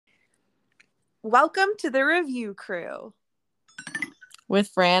Welcome to the review crew. With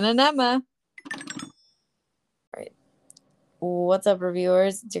Fran and Emma. Right. What's up,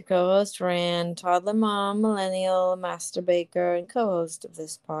 reviewers? It's your co-host, Fran, toddler mom, millennial, master baker, and co-host of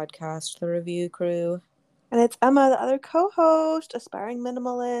this podcast, The Review Crew. And it's Emma, the other co-host, aspiring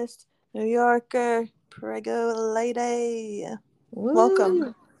minimalist, New Yorker, prego lady. Woo.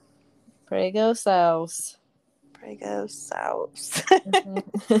 Welcome. Prego Sauce. Prego sauce.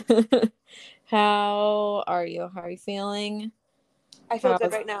 How are you? How are you feeling? I feel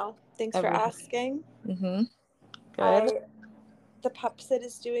good right now. Thanks for asking. Mm-hmm. Good. The pup sit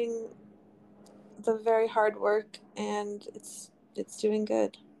is doing the very hard work, and it's doing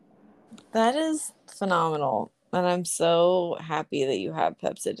good. That is phenomenal. And I'm so happy that you have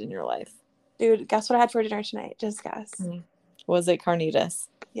Pepsid in your life. Dude, guess what I had for dinner tonight? Just guess. Was it carnitas?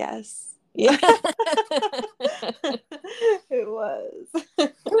 Yes. Yeah. It was.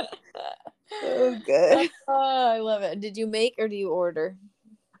 So good. Oh, I love it. Did you make or do you order?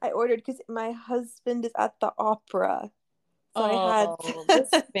 I ordered because my husband is at the opera. So this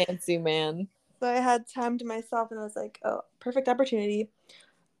fancy man. So I had time to myself and I was like, oh, perfect opportunity.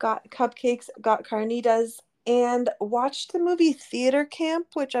 Got cupcakes, got carnitas, and watched the movie Theater Camp,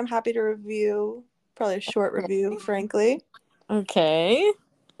 which I'm happy to review. Probably a short review, frankly. Okay.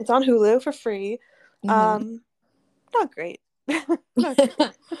 It's on Hulu for free. Mm-hmm. Not great.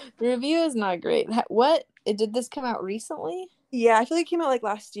 The review is not great. What? Did this come out recently? Yeah, I feel like it came out like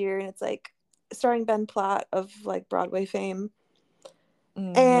last year, and it's like starring Ben Platt of like Broadway fame.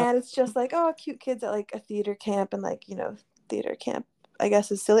 And it's just like, oh, cute kids at like a theater camp, and like, theater camp, I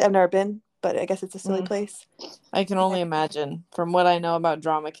guess, is silly. I've never been, but I guess it's a silly place. I can only imagine. From what I know about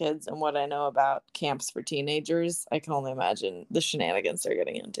drama kids and what I know about camps for teenagers, I can only imagine the shenanigans they're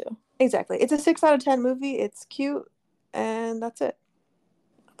getting into. Exactly. It's a 6 out of 10 movie. It's cute, and that's it.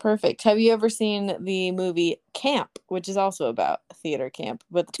 Perfect. Have you ever seen the movie Camp, which is also about theater camp,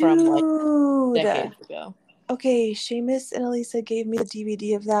 but from like decades ago? Okay, Seamus and Elisa gave me the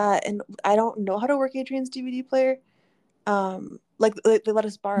DVD of that, and I don't know how to work Adrian's DVD player. Like they let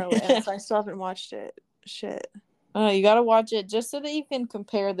us borrow it, so I still haven't watched it. Shit. You gotta watch it just so that you can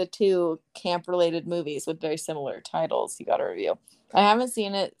compare the two camp-related movies with very similar titles. You gotta review. I haven't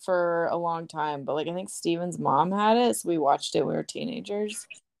seen it for a long time, but like I think Steven's mom had it, so we watched it when we were teenagers.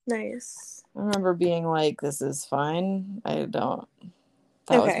 Nice. I remember being like, "This is fine." I don't.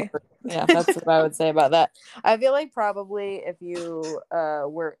 Okay. That's what I would say about that. I feel like probably if you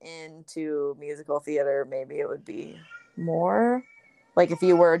were into musical theater, maybe it would be more. Like if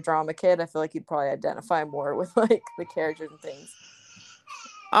you were a drama kid, I feel like you'd probably identify more with like the characters and things.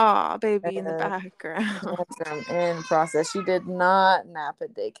 Aw, baby in the background. In process. She did not nap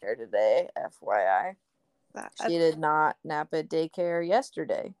at daycare today, FYI. She did not nap at daycare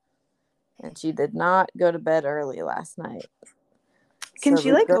yesterday. And she did not go to bed early last night. Can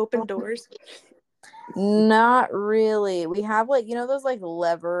she like open doors? Not really. We have like, those like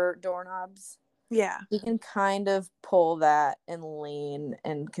lever doorknobs? Yeah. You can kind of pull that and lean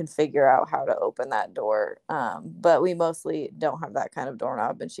and can figure out how to open that door. But we mostly don't have that kind of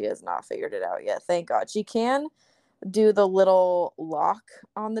doorknob, and she has not figured it out yet. Thank God. She can do the little lock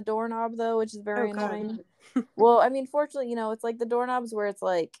on the doorknob though, which is very annoying. Well, I mean, fortunately, it's like the doorknobs where it's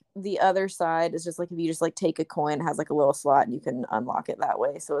like the other side is just like if you just like take a coin, it has like a little slot and you can unlock it that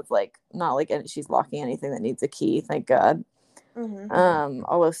way. So it's like not like she's locking anything that needs a key, thank God. Mm-hmm.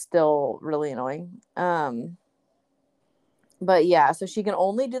 Although still really annoying. But yeah, so she can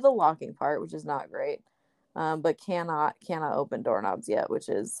only do the locking part, which is not great. But cannot open doorknobs yet, which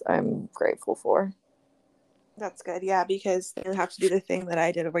is I'm grateful for. That's good, yeah, because they have to do the thing that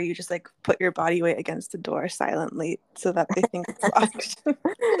I did where you just like put your body weight against the door silently so that they think it's locked.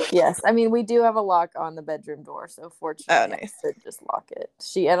 Yes, I mean we do have a lock on the bedroom door, so fortunately, nice. I could just lock it.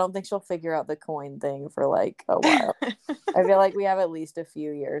 I don't think she'll figure out the coin thing for like a while. I feel like we have at least a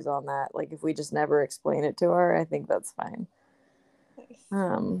few years on that. Like if we just never explain it to her, I think that's fine. Nice.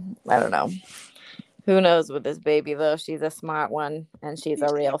 I don't know. Who knows with this baby though? She's a smart one, and she's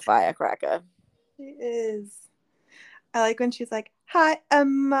a real firecracker. She is. I like when she's like, "Hi,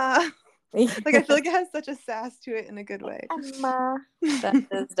 Emma." Like I feel like it has such a sass to it in a good way. Emma. That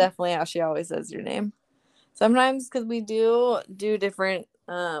is definitely how she always says your name. Sometimes because we do different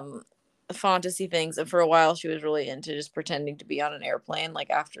fantasy things, and for a while she was really into just pretending to be on an airplane,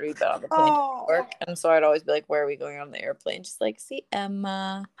 like after we'd been on the plane to New York. And so I'd always be like, "Where are we going on the airplane?" She's like, "See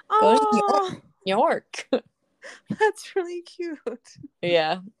Emma, go to New York." That's really cute.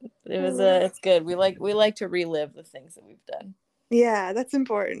 Yeah, it's good. We like to relive the things that we've done. Yeah, that's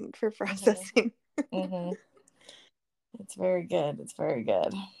important for processing. Mm-hmm. It's very good.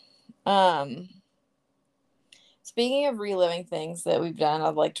 Speaking of reliving things that we've done,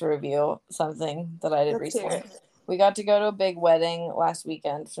 I'd like to review something that I did Let's hear recently. it. We got to go to a big wedding last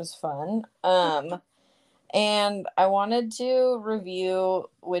weekend, which was fun. And I wanted to review,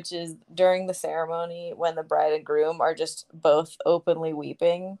 which is during the ceremony when the bride and groom are just both openly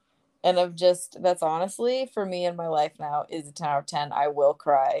weeping. And that's honestly, for me in my life now, is a 10 out of 10. I will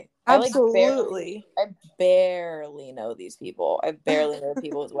cry. Absolutely. I barely know these people. I barely know the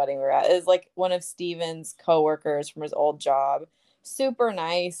people whose wedding we're at. It's like one of Steven's coworkers from his old job. Super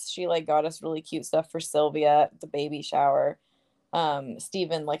nice. She like got us really cute stuff for Sylvia at the baby shower.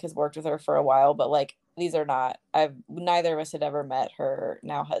 Steven like has worked with her for a while, but like these are not, neither of us had ever met her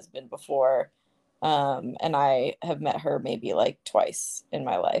now husband before. And I have met her maybe like twice in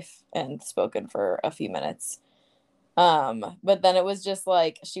my life and spoken for a few minutes. But then it was just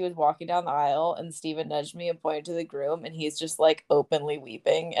like she was walking down the aisle and Steven nudged me and pointed to the groom and he's just like openly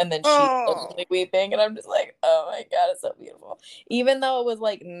weeping and then she's openly weeping and I'm just like, oh my God, it's so beautiful. Even though it was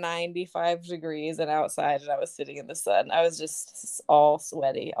like 95 degrees and outside and I was sitting in the sun, I was just all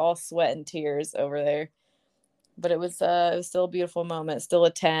sweaty, all sweat and tears over there. But it was still a beautiful moment, still a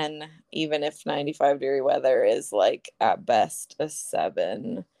 10, even if 95-degree weather is like at best a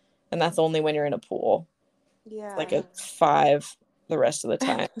 7. And that's only when you're in a pool. Yeah. Like a 5 the rest of the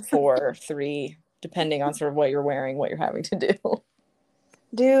time, 4, 3, depending on sort of what you're wearing, what you're having to do.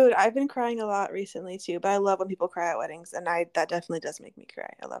 Dude, I've been crying a lot recently too, but I love when people cry at weddings, and that definitely does make me cry.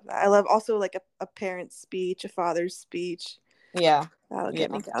 I love that. I love also like a parent's speech, a father's speech. Yeah. That'll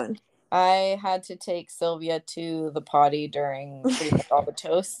get me going. I had to take Sylvia to the potty during pretty much all the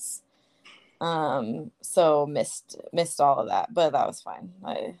toasts. So missed all of that, but that was fine.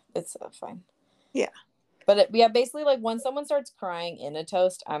 It's fine. Yeah. But basically like when someone starts crying in a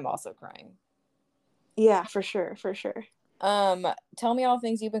toast, I'm also crying. Yeah, for sure. Tell me all the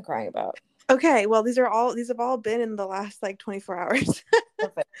things you've been crying about. Okay, well these have all been in the last like 24 hours.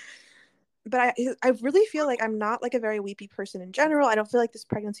 Perfect. But I really feel like I'm not like a very weepy person in general. I don't feel like this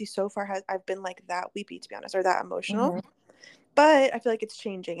pregnancy so far I've been like that weepy, to be honest, or that emotional. Mm-hmm. But I feel like it's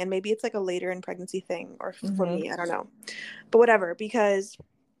changing, and maybe it's like a later in pregnancy thing, or for me, I don't know. But whatever, because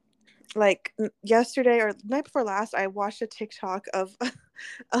like yesterday or the night before last, I watched a TikTok of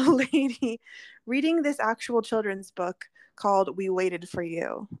a lady reading this actual children's book called "We Waited for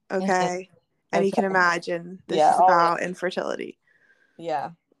You." Okay, and you can imagine this is about infertility.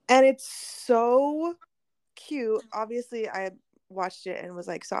 Yeah. And it's so cute. Obviously, I watched it and was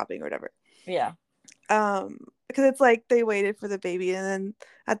like sobbing or whatever. Yeah. Because it's like they waited for the baby, and then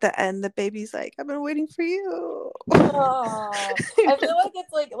at the end, the baby's like, "I've been waiting for you." I feel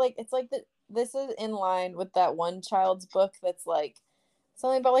like it's like this is in line with that one child's book that's like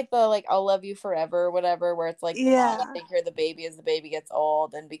something about like the like I'll love you forever or whatever, where it's like the mom taking care of the baby as the baby gets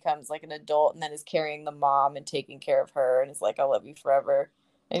old and becomes like an adult and then is carrying the mom and taking care of her and it's like I'll love you forever.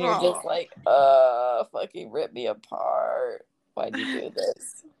 And you're just like, fucking rip me apart. Why'd you do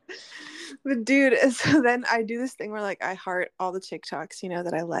this? But dude, so then I do this thing where like I heart all the TikToks,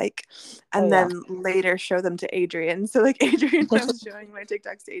 that I like, and then later show them to Adrian. So like Adrian, I was showing my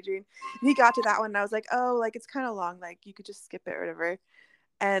TikToks to Adrian, and he got to that one, and I was like, oh, like it's kind of long, like you could just skip it or whatever.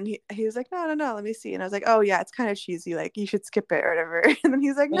 And he was like, no, let me see. And I was like, oh yeah, it's kind of cheesy, like you should skip it or whatever. And then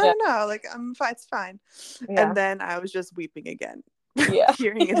he's like, no, like I'm fine, it's fine. Yeah. And then I was just weeping again. Yeah.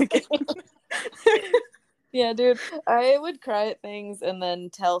 Hearing it again. Yeah, dude, I would cry at things and then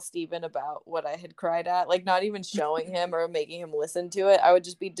tell Steven about what I had cried at, like not even showing him or making him listen to it. I would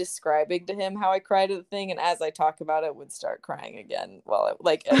just be describing to him how I cried at the thing, and as I talk about it, would start crying again while I,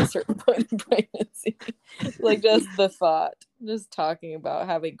 like at a certain point in pregnancy. Like just the thought, just talking about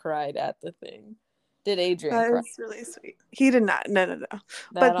having cried at the thing. Did Adrian cry? That's really sweet. He did not. No.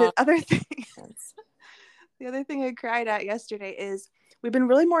 But the other thing I cried at yesterday is we've been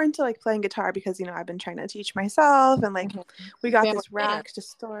really more into like playing guitar because I've been trying to teach myself, and like we got this rack to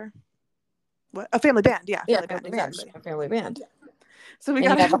store. What? A family band, family band, exactly. A family band. Yeah. So we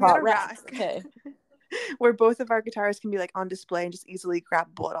got a rack. Okay. Where both of our guitars can be like on display and just easily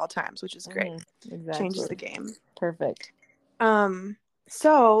grabbable at all times, which is great. Exactly. Changes the game. Perfect.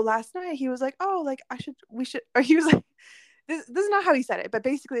 So last night he was like, oh, like we should, or he was like, this is not how he said it, but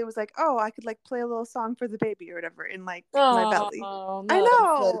basically it was like, oh, I could like play a little song for the baby or whatever in like my belly. No, I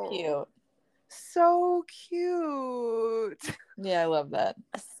know. So cute. So cute. Yeah, I love that.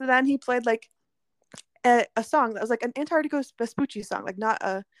 So then he played like a song that was like an Antarctica Vespucci song, like not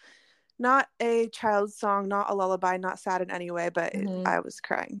a child's song, not a lullaby, not sad in any way, but I was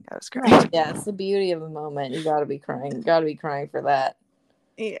crying. Yeah, it's the beauty of the moment. You gotta be crying for that.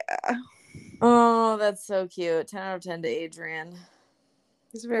 Yeah. Oh, that's so cute. 10 out of 10 to Adrian.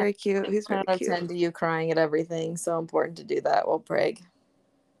 He's very cute. He's very 10 out of cute. 10 to you crying at everything. So important to do that while preg.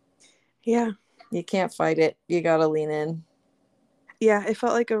 Yeah. You can't fight it. You gotta lean in. Yeah, it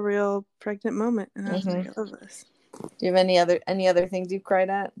felt like a real pregnant moment, and I was like, I love this. Do you have any other things you've cried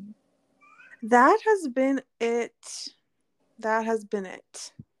at? That has been it.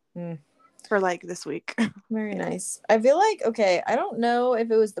 For like this week. Very nice. I feel like, okay, I don't know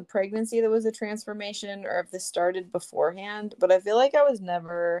if it was the pregnancy that was a transformation or if this started beforehand, but I feel like I was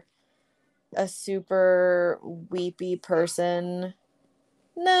never a super weepy person.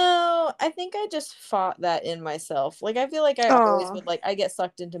 No, I think I just fought that in myself. Like I feel like I always would I get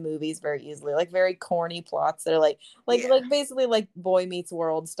sucked into movies very easily, like very corny plots that are like basically like Boy Meets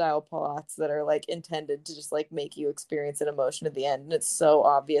World style plots that are like intended to just like make you experience an emotion at the end, and it's so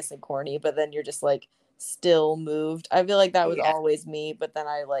obvious and corny, but then you're just like still moved. I feel like that was always me, but then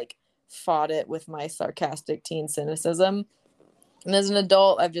I like fought it with my sarcastic teen cynicism. And as an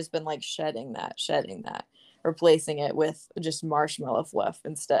adult, I've just been like shedding that, replacing it with just marshmallow fluff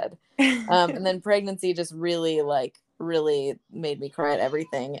instead. And then pregnancy just really made me cry at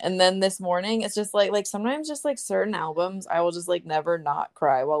everything. And then this morning, it's just like sometimes just like certain albums, I will just like never not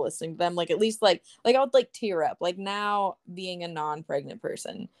cry while listening to them. Like at least like I would like tear up. Like now being a non-pregnant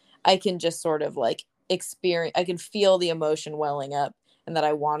person, I can just sort of like experience, I can feel the emotion welling up and that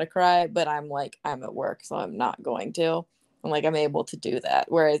I want to cry, but I'm at work, so I'm not going to. And like I'm able to do that.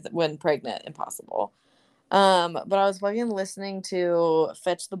 Whereas when pregnant, impossible. But I was fucking listening to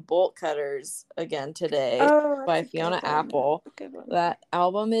Fetch the Bolt Cutters again today by Fiona Apple. That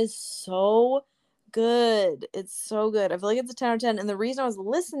album is so good. It's so good. I feel like it's a 10 out of 10. And the reason I was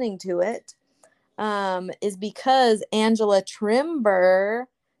listening to it is because Angela Trimber,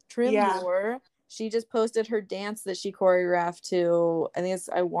 she just posted her dance that she choreographed to, I think it's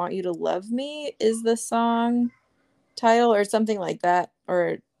I Want You to Love Me is the song title or something like that,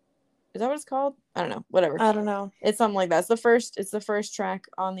 or is that what it's called? I don't know. Whatever. I don't know. It's something like that. It's the first track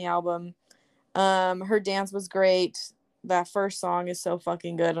on the album. Her dance was great. That first song is so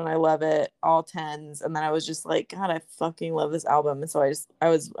fucking good and I love it. All tens. And then I was just like, God, I fucking love this album. And so I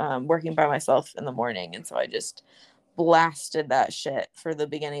was working by myself in the morning, and so I just blasted that shit for the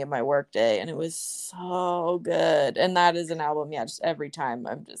beginning of my work day, and it was so good. And that is an album, just every time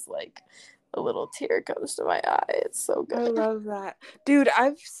I'm just like a little tear comes to my eye. It's so good. I love that. Dude,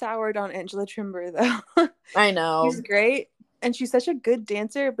 I've soured on Angela Trimber though. I know. She's great and she's such a good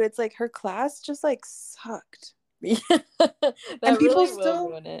dancer, but it's like her class just like sucked. Yeah. And people really still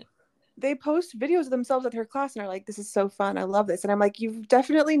ruin it. They post videos of themselves at her class and are like, this is so fun, I love this. And I'm like, you've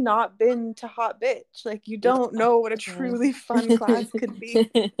definitely not been to Hot Bitch. Like you don't know what a truly fun class could be.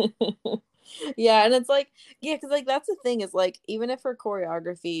 Yeah, and it's like, because like that's the thing is like, even if her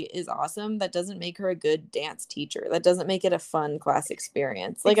choreography is awesome, that doesn't make her a good dance teacher. That doesn't make it a fun class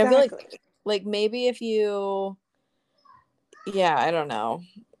experience. Like exactly. I feel like maybe if you, I don't know.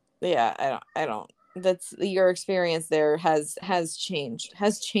 Yeah, I don't. That's your experience there has changed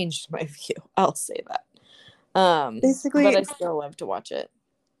my view. I'll say that. Basically, but I still love to watch it.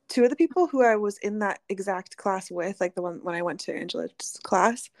 Two of the people who I was in that exact class with, like the one when I went to Angela's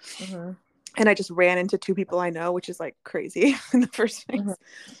class, and I just ran into two people I know, which is like crazy in the first place.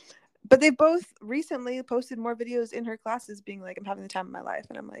 But they both recently posted more videos in her classes being like, I'm having the time of my life.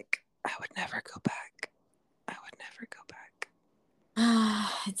 And I'm like, I would never go back.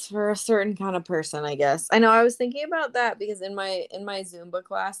 It's for a certain kind of person, I guess. I know I was thinking about that because in my Zumba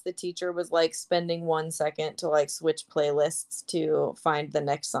class, the teacher was like spending 1 second to like switch playlists to find the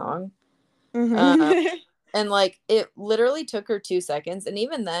next song. And like it literally took her 2 seconds. And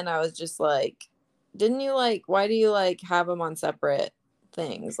even then I was just like, why do you like have them on separate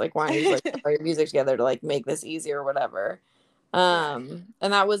things? Like why don't you like put all your music together to like make this easier or whatever? And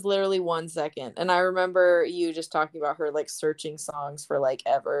that was literally 1 second. And I remember you just talking about her like searching songs for like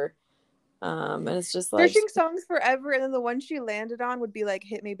ever. And it's just like searching songs forever, and then the one she landed on would be like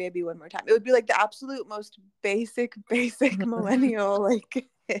Hit Me Baby One More Time. It would be like the absolute most basic millennial like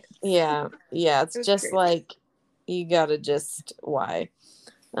hits. Yeah, it's just crazy. Like you gotta just why.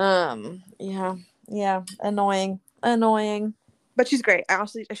 Annoying. But she's great. I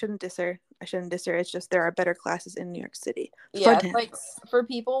shouldn't diss her. It's just there are better classes in New York City. Like for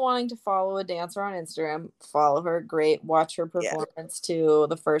people wanting to follow a dancer on Instagram, follow her. Great. Watch her performance to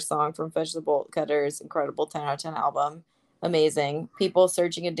the first song from Fetch the Bolt Cutters. Incredible 10 out of 10 album. Amazing. People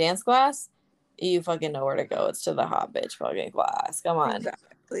searching a dance class, you fucking know where to go. It's to the Hot Bitch fucking class. Come on.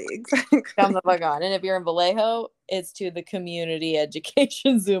 Exactly. Come the fuck on. And if you're in Vallejo, it's to the community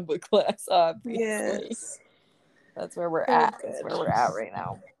education Zumba class, obviously. Yes. That's where we're at. That's where we're at right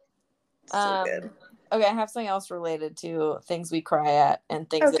now. So good. Okay, I have something else related to things we cry at and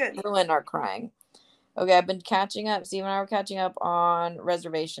things Oh, that good. ruin our crying. Okay, I've been catching up. Steve and I were catching up on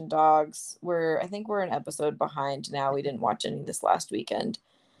Reservation Dogs. I think we're an episode behind now. We didn't watch any this last weekend.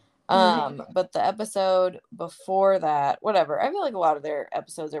 But the episode before that, whatever. I feel like a lot of their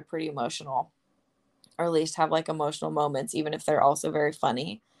episodes are pretty emotional, or at least have like emotional moments, even if they're also very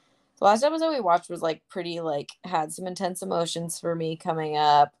funny. The last episode we watched was like pretty, like, had some intense emotions for me coming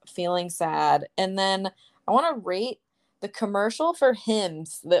up, feeling sad. And then I want to rate the commercial for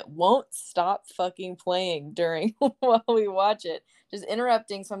hymns that won't stop fucking playing during while we watch it, just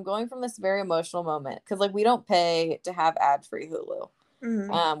interrupting. So I'm going from this very emotional moment because, like, we don't pay to have ad-free Hulu.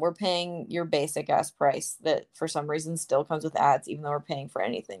 We're paying your basic ass price that for some reason still comes with ads, even though we're paying for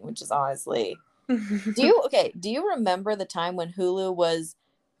anything, which is honestly. Do you remember the time when Hulu was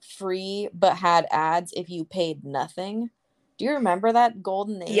free but had ads if you paid nothing? Do you remember that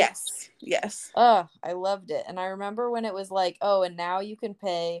golden age? Yes. Oh, I loved it. And I remember when it was like, oh, and now you can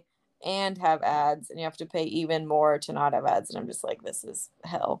pay and have ads, and you have to pay even more to not have ads. And I'm just like, this is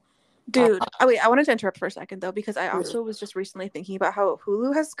hell. Dude, oh wait, I wanted to interrupt for a second though, because I also was just recently thinking about how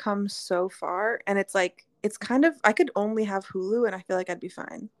Hulu has come so far, and it's like, it's kind of, I could only have Hulu and I feel like I'd be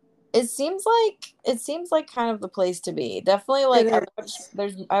fine. It seems like kind of the place to be. Definitely, like, It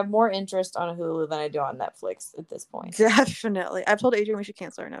is. I have more interest on Hulu than I do on Netflix at this point. Definitely. I've told Adrian we should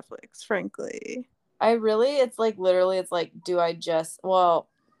cancel our Netflix, frankly. It's like literally, it's like, do I just, well,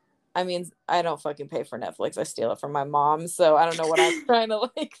 I mean, I don't fucking pay for Netflix. I steal it from my mom. So I don't know what I'm trying to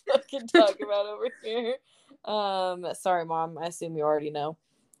like fucking talk about over here. Sorry, Mom. I assume you already know.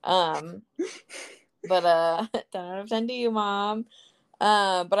 But 10 out of 10 to you, Mom.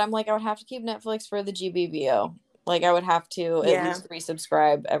 But I'm like, I would have to keep Netflix for the GBVO. Like, I would have to at least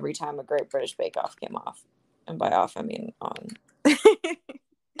resubscribe every time a Great British Bake Off came off. And by off, I mean on.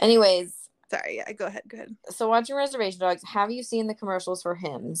 Anyways. Sorry, yeah, go ahead. So watching Reservation Dogs, have you seen the commercials for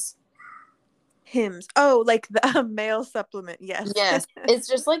hymns? Hymns. Oh, like the male supplement. Yes. It's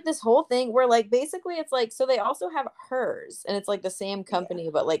just like this whole thing where, like, basically it's like, so they also have hers, and it's like the same company,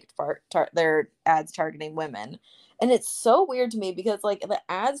 but like their ads targeting women. And it's so weird to me because, like, the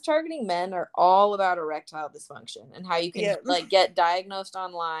ads targeting men are all about erectile dysfunction and how you can like get diagnosed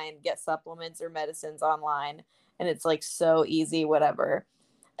online, get supplements or medicines online, and it's like so easy, whatever.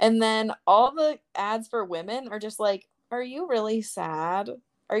 And then all the ads for women are just like, are you really sad?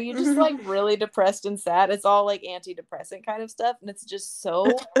 Are you just like really depressed and sad? It's all like antidepressant kind of stuff. And it's just so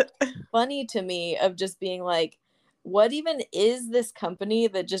funny to me of just being like, what even is this company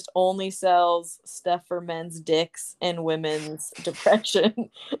that just only sells stuff for men's dicks and women's depression?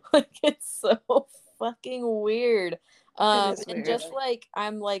 Like, it's so fucking weird. And weird. Just like,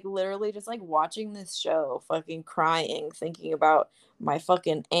 I'm like literally just like watching this show, fucking crying, thinking about my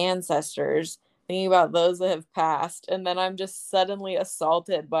fucking ancestors, thinking about those that have passed, and then I'm just suddenly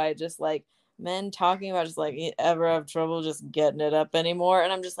assaulted by just like men talking about just like, you ever have trouble just getting it up anymore,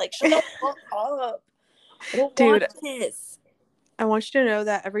 and I'm just like, shut the fuck up. I don't want this. I want you to know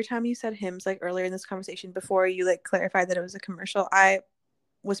that every time you said hymns, like earlier in this conversation, before you like clarified that it was a commercial, I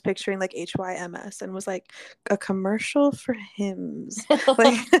was picturing like HYMS and was like, a commercial for hymns.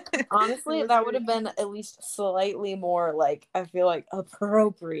 Like, honestly, that would have been at least slightly more like, I feel like,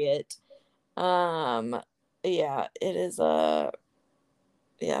 appropriate. Yeah, it is yeah,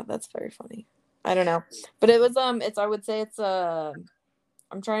 that's very funny. I don't know. But it was I would say it's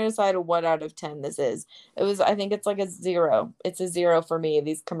I'm trying to decide what out of 10 this is. I think it's like a 0. It's a 0 for me,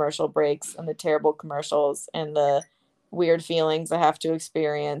 these commercial breaks and the terrible commercials and the weird feelings I have to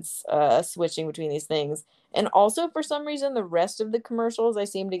experience switching between these things. And also, for some reason, the rest of the commercials I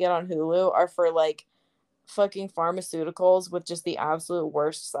seem to get on Hulu are for like fucking pharmaceuticals with just the absolute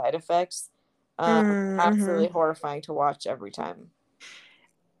worst side effects. Absolutely horrifying to watch every time.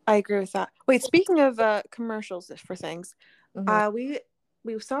 I agree with that. Wait, speaking of commercials for things,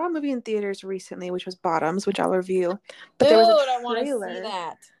 we saw a movie in theaters recently, which was Bottoms, which I'll review. But Dude, there was a trailer. I want to see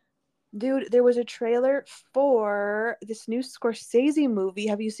that. Dude, there was a trailer for this new Scorsese movie.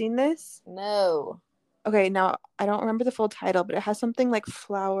 Have you seen this? No. Okay, now I don't remember the full title, but it has something like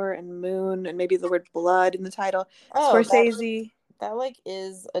flower and moon and maybe the word blood in the title. Oh, Scorsese. That like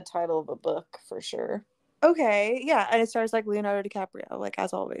is a title of a book for sure. Okay, yeah, and it stars like Leonardo DiCaprio, like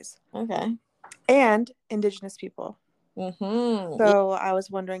as always. Okay. And Indigenous people. So I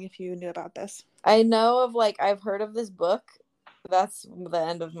was wondering if you knew about this. I know of, like, I've heard of this book. That's the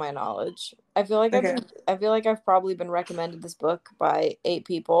end of my knowledge. I feel like I've probably been recommended this book by 8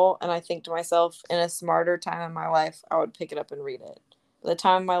 people, and I think to myself, in a smarter time in my life, I would pick it up and read it. The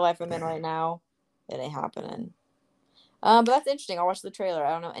time of my life I'm in right now, it ain't happening. But that's interesting. I'll watch the trailer.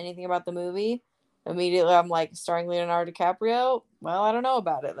 I don't know anything about the movie. immediately I'm like, starring Leonardo DiCaprio? Well, I don't know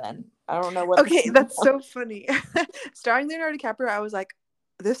about it then. I don't know what. Okay, that's so funny. Starring Leonardo DiCaprio, I was like,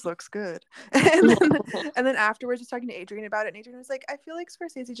 this looks good. And then afterwards, I was talking to Adrian about it, and Adrian was like, I feel like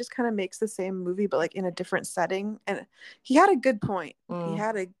Scorsese just kind of makes the same movie, but like in a different setting. And he had a good point. He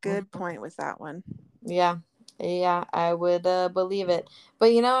had a good point with that one. Yeah. Yeah, I would believe it.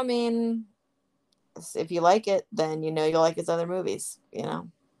 But I mean, if you like it, then you'll like his other movies,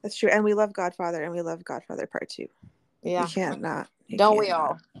 That's true. And we love Godfather, and we love Godfather Part 2. Yeah. You can't not. Don't we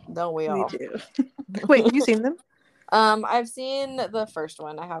all? Don't we all? We do. Wait, have you seen them? I've seen the first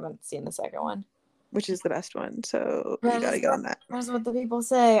one. I haven't seen the second one. Which is the best one, so you gotta get on that. That's what the people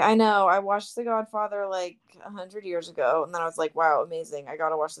say. I know. I watched The Godfather like 100 years ago, and then I was like, wow, amazing. I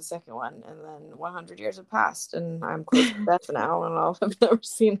gotta watch the second one. And then 100 years have passed, and I'm close to death now, and I've never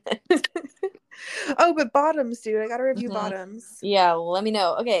seen it. Oh, but Bottoms, dude. I gotta review Bottoms. Yeah, let me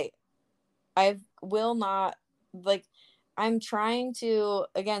know. Okay. I will not, like, I'm trying to,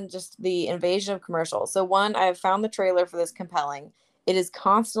 again, just the invasion of commercials. So one, I've found the trailer for this compelling. It is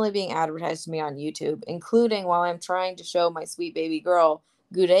constantly being advertised to me on YouTube, including while I'm trying to show my sweet baby girl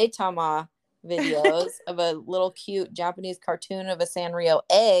Gure-tama videos of a little cute Japanese cartoon of a Sanrio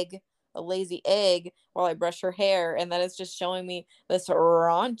egg, a lazy egg, while I brush her hair. And then it's just showing me this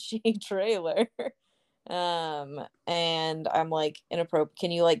raunchy trailer. And I'm like, inappropriate. Can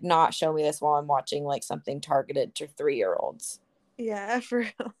you like not show me this while I'm watching like something targeted to 3-year-olds? Yeah, for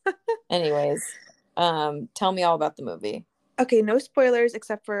real. Anyways, tell me all about the movie. Okay, no spoilers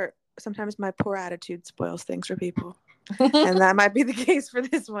except for sometimes my poor attitude spoils things for people. And that might be the case for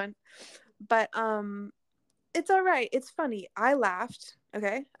this one. But it's all right. It's funny. I laughed.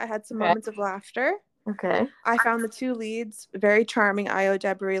 Okay. I had some moments of laughter. Okay. I found the two leads very charming. Io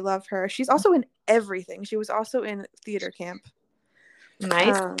Debris, love her. She's also in everything. She was also in theater camp.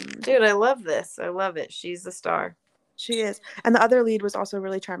 Nice. Dude, I love this. I love it. She's the star. She is. And the other lead was also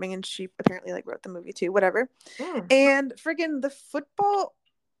really charming, and she apparently like wrote the movie too, whatever. And friggin' the football,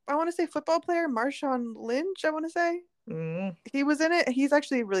 I want to say football player, Marshawn Lynch, I want to say. He was in it. He's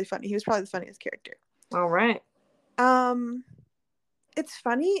actually really funny. He was probably the funniest character. All right. It's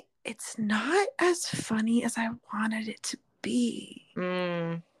funny. It's not as funny as I wanted it to be.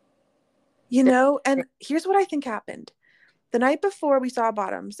 And here's what I think happened. The night before we saw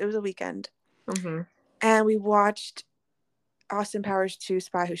Bottoms, it was a weekend, and we watched Austin Powers 2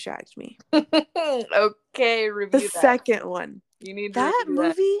 Spy Who Shagged Me. Okay, review the second one. You need that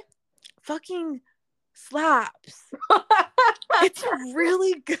movie fucking slaps. It's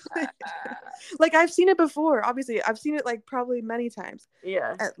really good. Like, I've seen it before. Obviously, I've seen it like probably many times.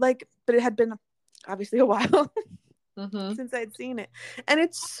 Yeah. But it had been obviously a while since I'd seen it. And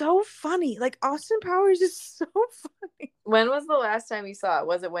it's so funny. Like, Austin Powers is so funny. When was the last time you saw it?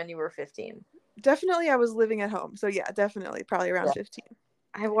 Was it when you were 15? Definitely, I was living at home. So yeah, definitely, probably around 15.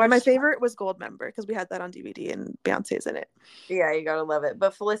 And my favorite was Goldmember because we had that on DVD and Beyonce's in it. Yeah, you gotta love it.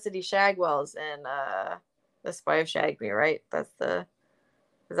 But Felicity Shagwell's in The Spy Who Shagged Me, right? Is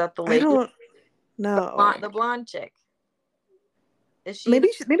that the lady? I don't know. The blonde chick. Is she? Maybe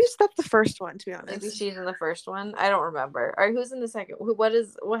that's the first one, to be honest. Maybe she's in the first one. I don't remember. All right, who's in the second?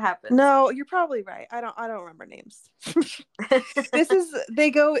 What happened? No, you're probably right. I don't remember names.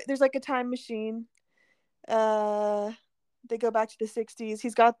 There's like a time machine. They go back to the 60s.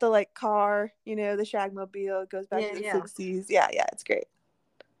 He's got the like car, the Shagmobile, goes back to the 60s. Yeah, it's great.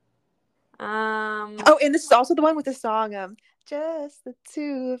 Oh, and this is also the one with the song Just the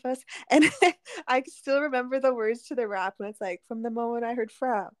Two of Us. And I still remember the words to the rap when it's like, from the moment I heard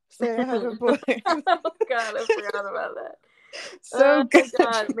Frau say I had a boy. Oh god, I forgot about that. So good.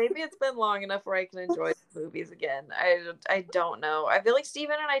 God, maybe it's been long enough where I can enjoy movies again. I don't know. I feel like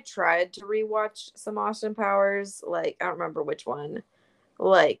Steven and I tried to rewatch some Austin Powers, like I don't remember which one,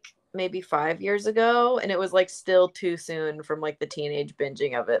 like maybe 5 years ago, and it was like still too soon from like the teenage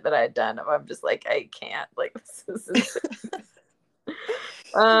binging of it that I had done. I'm just like, I can't, like, this is insane.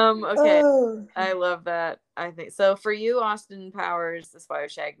 Okay. I love that. I think so. For you, Austin Powers, The Spy Who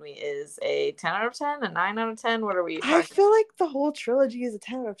Shagged Me is a 10 out of 10, a 9 out of 10. What are we talking? I feel like the whole trilogy is a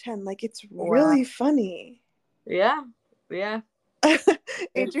 10 out of 10. Like, it's really funny. Yeah.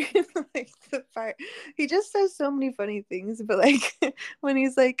 Adrian, like, the fire. He just says so many funny things, but like when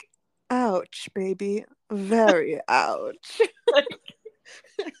he's like, ouch, baby, very ouch.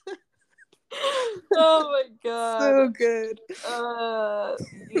 Oh my god, so good.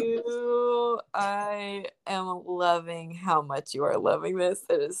 I am loving how much you are loving this.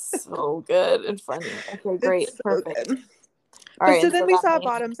 It is so good and funny. Okay, great. So perfect. Good. All right, so then we saw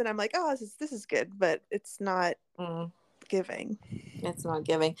Bottoms, and I'm like, oh, this is good, but it's not giving. It's not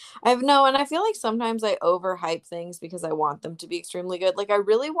giving. And I feel like sometimes I overhype things because I want them to be extremely good. Like I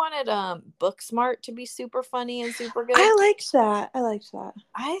really wanted Booksmart to be super funny and super good. I liked that.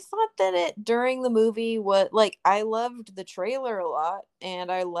 I thought that it during the movie what like I loved the trailer a lot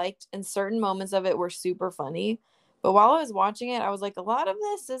and I liked and certain moments of it were super funny. But while I was watching it, I was like, a lot of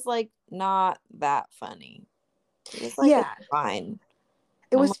this is like not that funny. It's like it's Yeah, fine.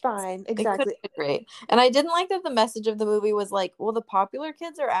 it I'm was like, fine. it could Exactly. be great. And I didn't like that the message of the movie was like, well, the popular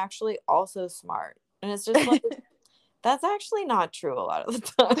kids are actually also smart. And it's just like, that's actually not true a lot of the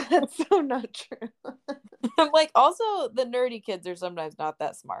time. That's so not true. I'm like, also, the nerdy kids are sometimes not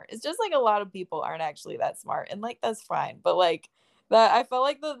that smart. It's just like a lot of people aren't actually that smart. And like, that's fine. But like, that I felt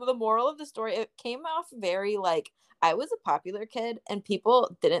like the moral of the story, it came off very like, I was a popular kid and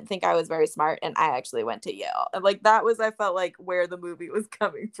people didn't think I was very smart and I actually went to Yale. And like that was I felt like where the movie was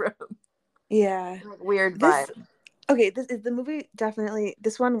coming from. Yeah. Like, weird This vibe. okay, this is the movie definitely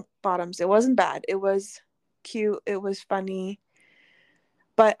this one bottoms. It wasn't bad. It was cute. It was funny.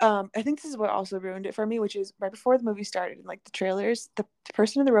 But I think this is what also ruined it for me, which is right before the movie started and like the trailers, the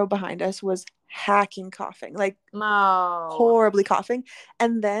person in the row behind us was hacking coughing, like No. horribly coughing.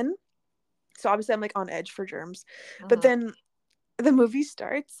 And then so obviously I'm like on edge for germs. But Mhm. then the movie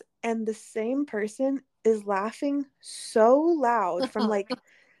starts and the same person is laughing so loud from like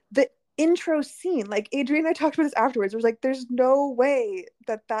the intro scene. Like Adrienne and I talked about this afterwards. It was like, there's no way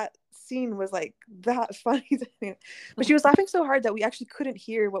that that scene was like that funny to me. But she was laughing so hard that we actually couldn't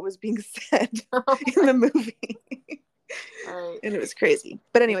hear what was being said Oh in my the movie. right. And it was crazy.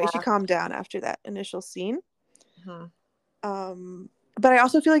 But anyway, she Yeah. calmed down after that initial scene. Mhm. But I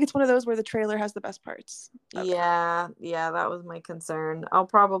also feel like it's one of those where the trailer has the best parts of it. Yeah, yeah, that was my concern. I'll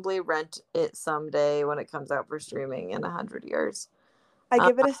probably rent it someday when it comes out for streaming in 100 years. I Uh,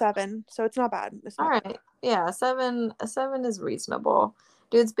 give it a 7, so it's not bad. It's all not bad. right. Yeah, a seven is reasonable.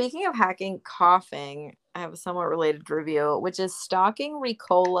 Dude, speaking of hacking coughing, I have a somewhat related review, which is stalking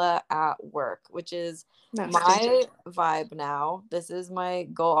Ricola at work, which is Nasty. my vibe now. This is my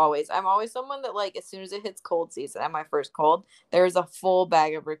goal always. I'm always someone that like as soon as it hits cold season at my first cold, there's a full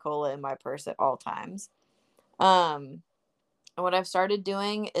bag of Ricola in my purse at all times. Um, and what I've started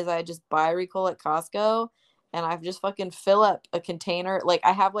doing is I just buy Ricola at Costco and I've just fucking fill up a container. Like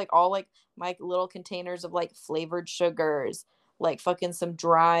I have like all like my little containers of like flavored sugars, like fucking some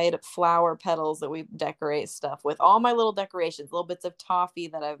dried flower petals that we decorate stuff with. All my little decorations, little bits of toffee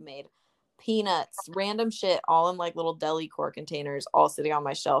that I've made, peanuts, random shit, all in like little deli core containers, all sitting on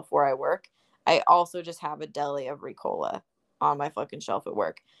my shelf where I work. I also just have a deli of Ricola on my fucking shelf at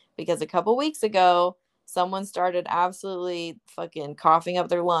work because a couple weeks ago someone started absolutely fucking coughing up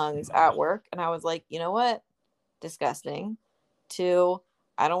their lungs at work. And I was like, you know what? Disgusting. Two,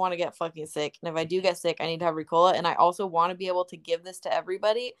 I don't want to get fucking sick. And if I do get sick, I need to have Ricola. And I also want to be able to give this to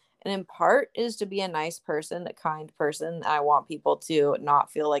everybody. And in part is to be a nice person, a kind person. I want people to not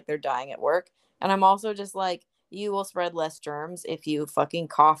feel like they're dying at work. And I'm also just like, you will spread less germs if you fucking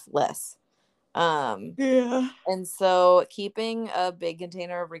cough less. Um, Yeah. and so keeping a big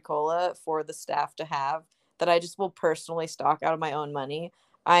container of Ricola for the staff to have that I just will personally stock out of my own money.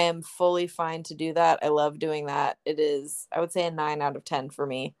 I am fully fine to do that. I love doing that. It is, I would say, a 9 out of 10 for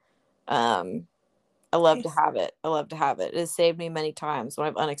me. Um, I love to Nice. have it. I love to have it. It has saved me many times when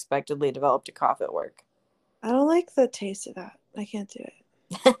I've unexpectedly developed a cough at work. I don't like the taste of that. I can't do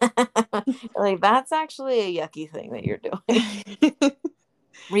Like, that's actually a yucky thing that you're doing. it.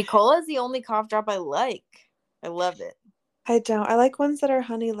 Ricola is the only cough drop I like. I love it. I don't. I like ones that are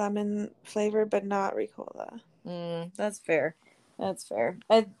honey lemon flavored, but not Ricola. That's fair. That's fair.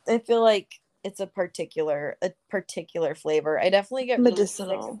 I feel like it's a particular flavor. I definitely get really sick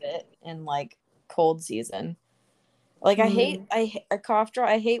of Medicinal. it in like cold season. Like Mm, I hate a cough drop.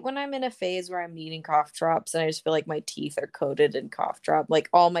 I hate when I'm in a phase where I'm needing cough drops and I just feel like my teeth are coated in cough drop. Like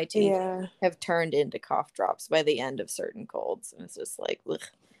all my teeth yeah. have turned into cough drops by the end of certain colds. And it's just like, ugh.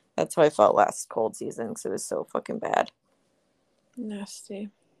 That's how I felt last cold season because it was so fucking bad. Nasty.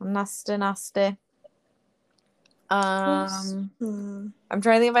 Nasty, nasty. What else? Um, I'm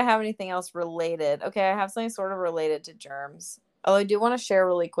trying to think if I have anything else related. Okay, I have something sort of related to germs. Oh, I do want to share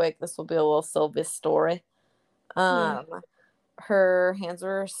really quick. This will be a little Sylvia story. Yeah. Um, her hands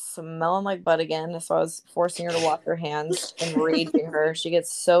were smelling like butt again, so I was forcing her to wash her hands, enraging her. She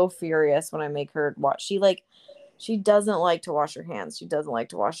gets so furious when I make her watch. She doesn't like to wash her hands. She doesn't like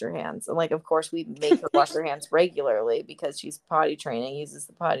to wash her hands. And like of course we make her wash her hands regularly because she's potty training, uses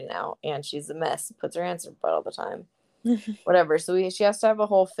the potty now, and she's a mess. Puts her hands in her butt all the time. Whatever. So she has to have a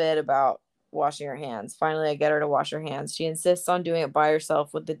whole fit about washing her hands. Finally, I get her to wash her hands. She insists on doing it by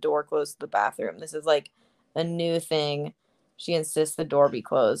herself with the door closed to the bathroom. This is like a new thing. She insists the door be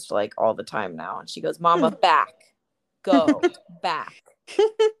closed like all the time now. And she goes, Mama, back. Go. Back.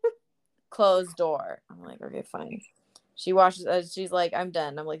 Closed door. I'm like, okay, fine. She washes, she's like, I'm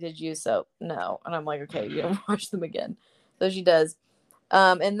done. I'm like, did you use soap? No. And I'm like, okay, you don't wash them again. So she does.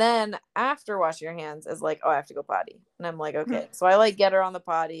 And then after washing her hands is like, oh, I have to go potty. And I'm like, okay. So I like get her on the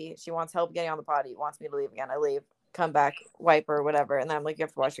potty. She wants help getting on the potty, wants me to leave again. I leave, come back, wipe her, whatever. And then I'm like, you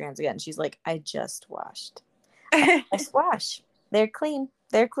have to wash your hands again. She's like, I just washed. I just wash. They're clean.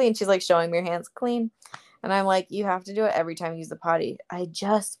 They're clean. She's like showing me your hands clean. And I'm like, you have to do it every time you use the potty. I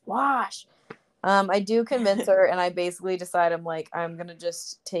just wash. I do convince her, and I basically decide I'm like, I'm gonna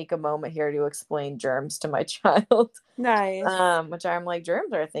just take a moment here to explain germs to my child. Nice. Which I'm like,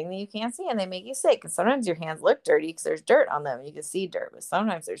 germs are a thing that you can't see, and they make you sick. And sometimes your hands look dirty because there's dirt on them, and you can see dirt. But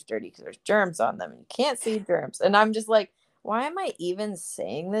sometimes there's dirty because there's germs on them, and you can't see germs. And I'm just like, why am I even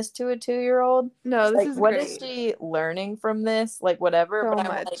saying this to a 2-year-old? No, this like, is what great. is she learning from this? Like, whatever. So but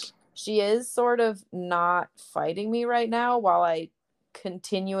I'm much. like, she is sort of not fighting me right now while I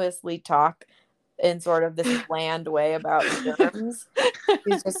continuously talk in sort of this bland way about germs.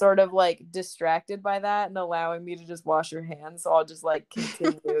 She's just sort of like distracted by that and allowing me to just wash her hands. So I'll just like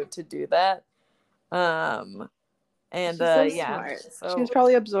continue to do that. And She's so yeah, smart. so She's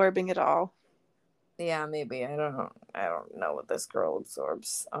probably absorbing it all. yeah, maybe. I don't know what this girl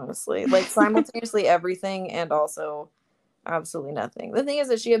absorbs, honestly. Like simultaneously everything and also absolutely nothing. The thing is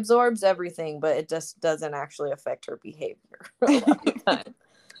that she absorbs everything, but it just doesn't actually affect her behavior a lot of the time.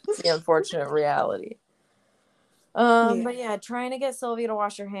 It's the unfortunate reality. But yeah, trying to get Sylvia to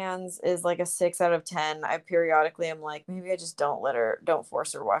wash her hands is like a 6 out of 10. I periodically am like, maybe I just don't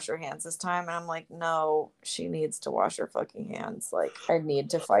force her to wash her hands this time. And I'm like, no, she needs to wash her fucking hands. Like, I need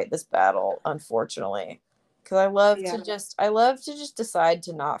to fight this battle, unfortunately. Because I love to just decide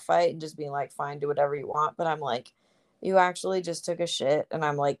to not fight and just be like, fine, do whatever you want. But I'm like, you actually just took a shit, and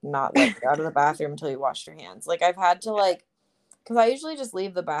I'm like, not letting you out of the bathroom until you wash your hands. Like, I've had to like, because I usually just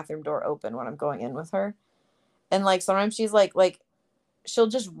leave the bathroom door open when I'm going in with her. And like sometimes she's like she'll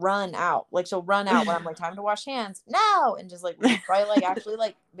just run out. Like she'll run out when I'm like, time to wash hands. No, and just like I like actually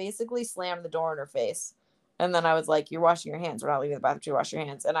like basically slammed the door in her face. And then I was like, you're washing your hands. We're not leaving the bathroom to wash your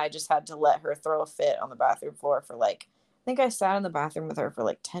hands. And I just had to let her throw a fit on the bathroom floor for like, I think I sat in the bathroom with her for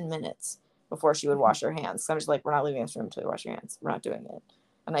like 10 minutes before she would wash her hands. So I'm just like, we're not leaving this room until you wash your hands. We're not doing it.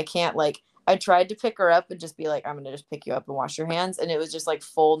 And I can't like, I tried to pick her up and just be like, I'm going to just pick you up and wash your hands. And it was just like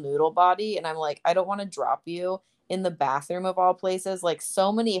full noodle body. And I'm like, I don't want to drop you in the bathroom of all places. Like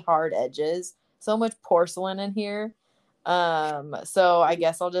so many hard edges, so much porcelain in here. So I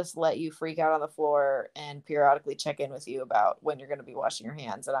guess I'll just let you freak out on the floor and periodically check in with you about when you're going to be washing your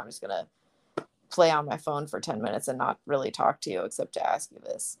hands. And I'm just going to play on my phone for 10 minutes and not really talk to you except to ask you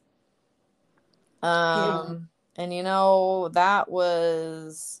this. And you know, that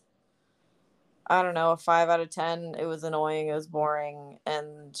was, I don't know, a 5 out of 10. It was annoying. It was boring.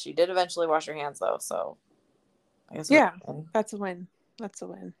 And she did eventually wash her hands though. So I guess that's a win. That's a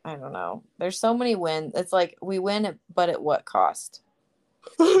win. I don't know. There's so many wins. It's like we win, but at what cost?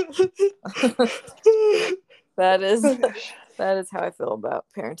 That is how I feel about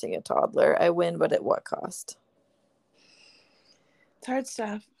parenting a toddler. I win, but at what cost? It's hard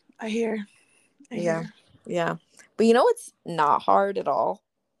stuff. I hear. Yeah. But you know what's not hard at all?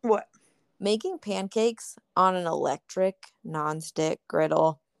 What? Making pancakes on an electric nonstick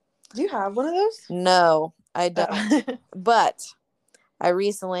griddle. Do you have one of those? No, I don't. But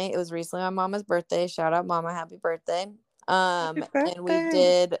it was recently my mama's birthday. Shout out mama, happy birthday. And we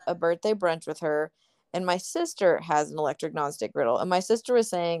did a birthday brunch with her, and my sister has an electric nonstick griddle. And my sister was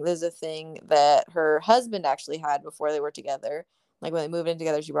saying there's a thing that her husband actually had before they were together. Like when they moved in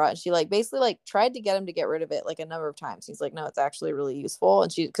together, she brought it, and she like basically like tried to get him to get rid of it like a number of times. He's like, no, it's actually really useful.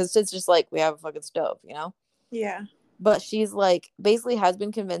 And because it's just like we have a fucking stove, you know? Yeah. But she's like basically has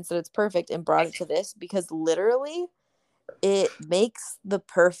been convinced that it's perfect and brought it to this because literally it makes the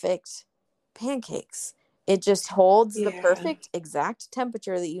perfect pancakes. It just holds the perfect exact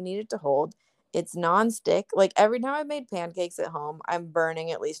temperature that you need it to hold. It's nonstick. Like every time I've made pancakes at home, I'm burning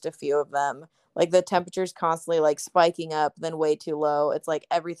at least a few of them. Like the temperature's constantly like spiking up, then way too low. It's like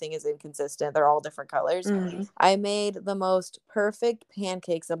everything is inconsistent. They're all different colors. I made the most perfect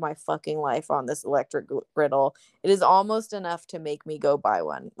pancakes of my fucking life on this electric griddle. It is almost enough to make me go buy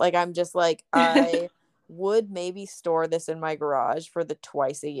one. Like I'm just like, I would maybe store this in my garage for the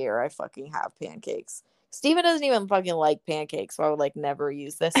twice a year I fucking have pancakes. Steven doesn't even fucking like pancakes, so I would like never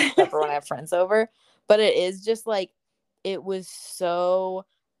use this except for when I have friends over. But it is just like, it was so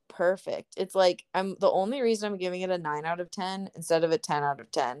perfect. It's like the only reason I'm giving it a 9 out of 10 instead of a 10 out of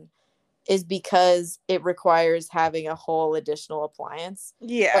 10 is because it requires having a whole additional appliance.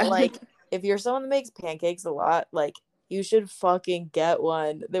 Yeah. But like, if you're someone that makes pancakes a lot, like, you should fucking get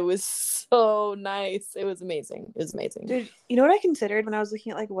one. That was so nice. It was amazing. It was amazing. Dude, you know what I considered when I was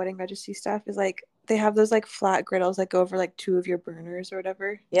looking at like wedding registry stuff is like they have those like flat griddles that go over like 2 of your burners or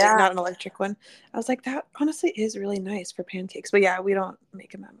whatever. Yeah. Like not an electric one. I was like, that honestly is really nice for pancakes. But yeah, we don't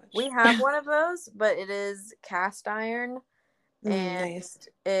make them that much. We have one of those, but it is cast iron. And nice.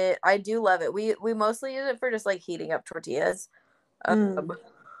 I do love it. We mostly use it for just like heating up tortillas.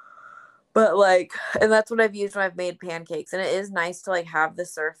 But like, and that's what I've used when I've made pancakes. And it is nice to like have the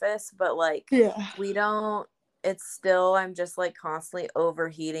surface, but like, yeah, we don't, it's still, I'm just like constantly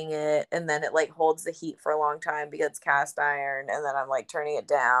overheating it. And then it like holds the heat for a long time because it's cast iron. And then I'm like turning it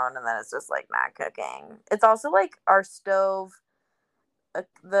down and then it's just like not cooking. It's also like our stove,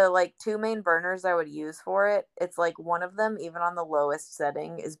 the like 2 main burners I would use for it. It's like one of them, even on the lowest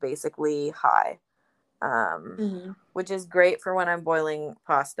setting, is basically high. Which is great for when I'm boiling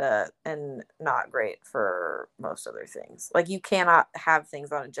pasta and not great for most other things. Like, you cannot have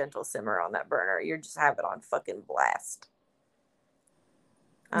things on a gentle simmer on that burner. You just have it on fucking blast.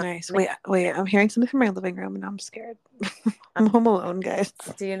 Nice. Wait, I'm hearing something from my living room and I'm scared. I'm home alone, guys.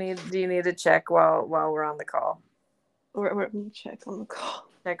 Do you need to check while we're on the call? We're gonna check on the call.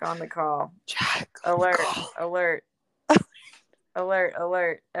 Check on the call. Check. Alert. Alert. Alert.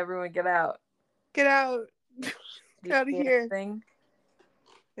 Alert. Everyone get out. Get out. Get out of here. Anything?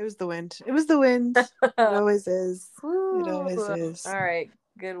 It was the wind. It was the wind. It always is. It always is. All right.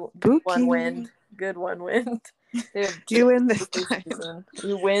 Good Bookie. one, wind. Good one, wind. Dude, you win this time.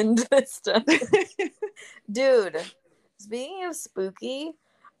 You win this time. Dude, speaking of spooky,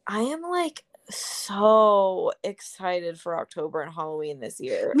 I am like so excited for October and Halloween this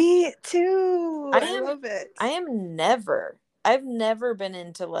year. Me too. I love it. I've never been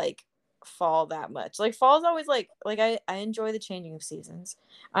into like fall that much. Like, fall's always like I enjoy the changing of seasons.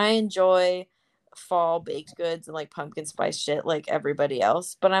 I enjoy fall baked goods and like pumpkin spice shit like everybody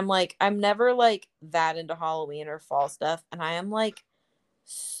else, but I'm never like that into Halloween or fall stuff, and I am like,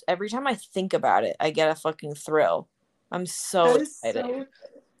 every time I think about it I get a fucking thrill. I'm so excited. So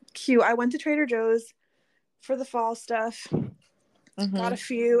cute. I went to Trader Joe's for the fall stuff. Got a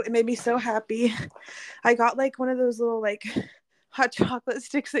few. It made me so happy. I got like one of those little like hot chocolate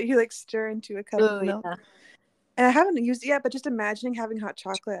sticks that you like stir into a cup of milk. Yeah. And I haven't used it yet, but just imagining having hot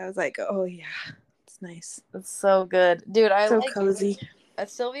chocolate, I was like, oh yeah, it's nice. It's so good. Dude, I so like cozy.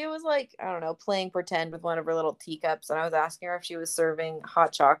 Sylvia was like, I don't know, playing pretend with one of her little teacups, and I was asking her if she was serving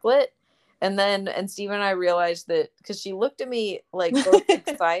hot chocolate. And Steve and I realized that, because she looked at me like both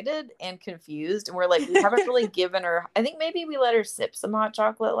excited and confused, and we're like, we haven't really given her, I think maybe we let her sip some hot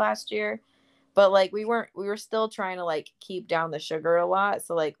chocolate last year. But like we were still trying to like keep down the sugar a lot.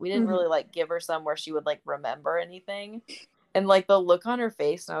 So like we didn't really like give her some where she would like remember anything. And like the look on her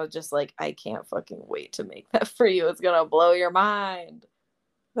face, and I was just like, I can't fucking wait to make that for you. It's gonna blow your mind.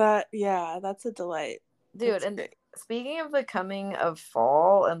 That's a delight. Dude, that's and great. Speaking of the coming of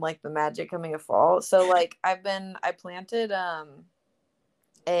fall and like the magic coming of fall, so like I planted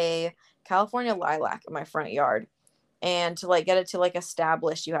a California lilac in my front yard. And to like get it to like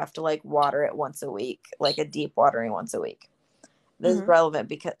establish, you have to like water it once a week, like a deep watering once a week. This is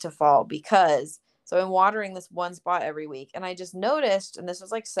relevant to fall because so I'm watering this one spot every week, and I just noticed, and this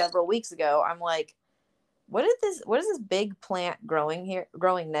was like several weeks ago, I'm like, what is this big plant growing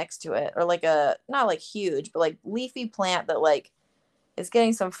next to it, or like a not like huge, but like leafy plant that like is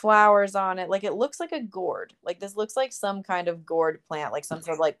getting some flowers on it. Like, it looks like a gourd. Like, this looks like some kind of gourd plant, like some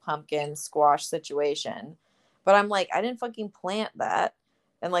sort of like pumpkin squash situation. But I'm like, I didn't fucking plant that.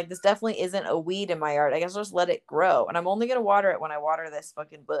 And like, this definitely isn't a weed in my yard. I guess I'll just let it grow. And I'm only going to water it when I water this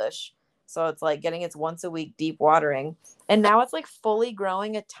fucking bush. So it's like getting its once a week deep watering. And now it's like fully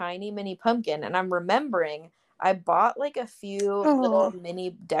growing a tiny mini pumpkin. And I'm remembering I bought like a few little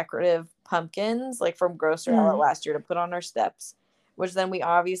mini decorative pumpkins like from Grocery Outlet last year to put on our steps, which then we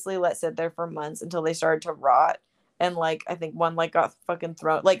obviously let sit there for months until they started to rot. And like, I think one like got fucking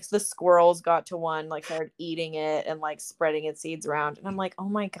thrown, like the squirrels got to one, like started eating it and like spreading its seeds around. And I'm like, oh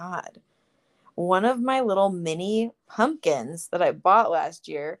my God, one of my little mini pumpkins that I bought last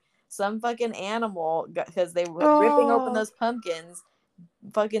year, some fucking animal, because they were ripping open those pumpkins,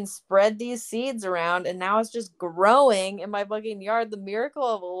 fucking spread these seeds around, and now it's just growing in my fucking yard. The miracle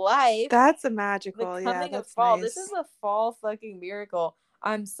of life. That's a magical. The coming of fall. Nice. This is a fall fucking miracle.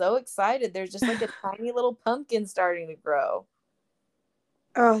 I'm so excited. There's just like a tiny little pumpkin starting to grow.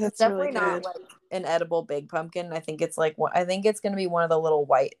 Oh, that's definitely really good. an edible big pumpkin. I think it's like I think it's going to be one of the little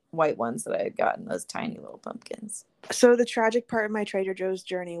white ones that I had gotten, those tiny little pumpkins. So the tragic part of my Trader Joe's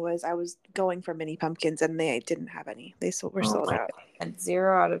journey was I was going for mini pumpkins and they didn't have any. They were sold out. God.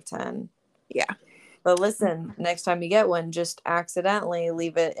 0 out of 10. Yeah. But listen, next time you get one, just accidentally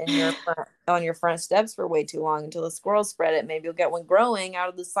leave it in your on your front steps for way too long until the squirrels spread it. Maybe you'll get one growing out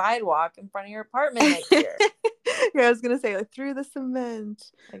of the sidewalk in front of your apartment next year. Yeah, I was gonna say like through the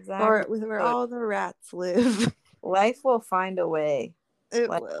cement, exactly, or where all the rats live. Life will find a way.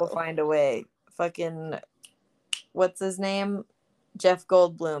 Life will find a way. Fucking, what's his name? Jeff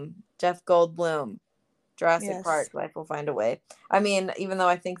Goldblum. Jurassic Park. Life will find a way. I mean, even though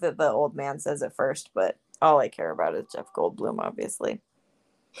I think that the old man says it first, but all I care about is Jeff Goldblum, obviously.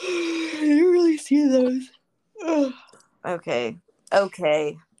 I didn't really see those. Okay.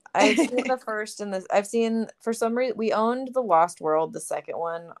 I've seen the first and I've seen, for some reason, we owned The Lost World, the second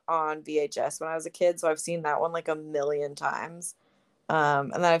one, on VHS when I was a kid, so I've seen that one like a million times.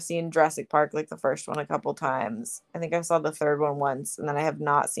 And then I've seen Jurassic Park, like the first one, a couple times. I think I saw the third one once, and then I have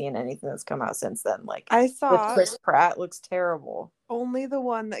not seen anything that's come out since then. Like, I saw with Chris Pratt, looks terrible. Only the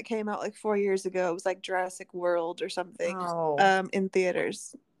one that came out like 4 years ago. It was like Jurassic World or something. Oh. In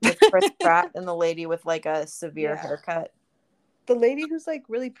theaters. With Chris Pratt and the lady with like a severe haircut. The lady who's like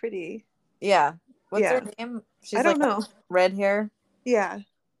really pretty. Yeah. What's her name? She's I don't know. Red hair. Yeah.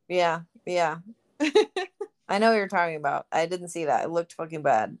 Yeah. I know what you're talking about. I didn't see that. It looked fucking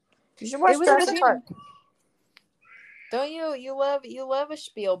bad. You should watch Jurassic Park. Don't you? You love a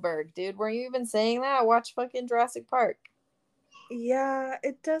Spielberg, dude. Weren't you even saying that? Watch fucking Jurassic Park. Yeah,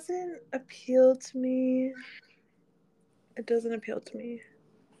 it doesn't appeal to me.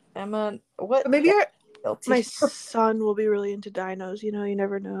 Emma, what? Maybe my son will be really into dinos. You know, you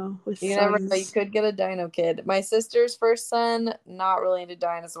never know. Never know. You could get a dino kid. My sister's first son, not really into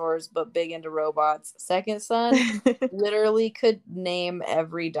dinosaurs, but big into robots. Second son, literally could name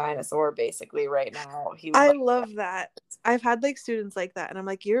every dinosaur basically right now. I love that. I've had like students like that, and I'm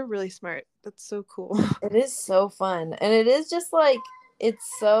like, you're really smart. That's so cool. It is so fun, and it is just like, it's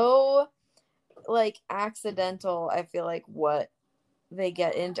so like accidental. I feel like what they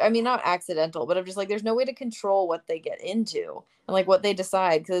get into, I mean, not accidental, but I'm just like, there's no way to control what they get into and like what they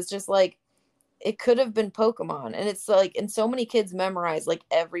decide, because it's just like, it could have been Pokemon, and it's like, and so many kids memorize like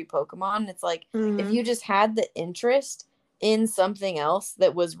every Pokemon. It's like, if you just had the interest in something else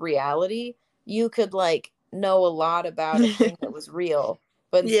that was reality, you could like know a lot about a thing that was real,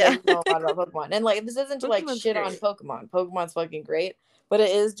 but instead you know a lot about Pokemon. And like, this isn't to like shit on Pokemon's fucking great, but it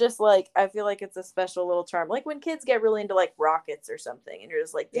is just like, I feel like it's a special little charm. Like when kids get really into like rockets or something, and you're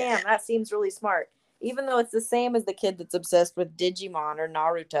just like, damn, that seems really smart. Even though it's the same as the kid that's obsessed with Digimon or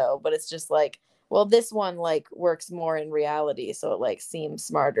Naruto, but it's just like, well, this one like works more in reality, so it like seems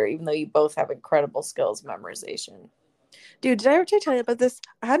smarter, even though you both have incredible skills memorization. Dude, did I ever tell you about this?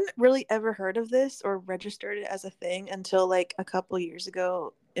 I hadn't really ever heard of this or registered it as a thing until like a couple years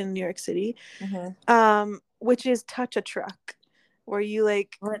ago in New York City, which is Touch a Truck, where you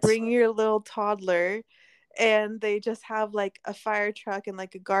like bring your little toddler and they just have like a fire truck and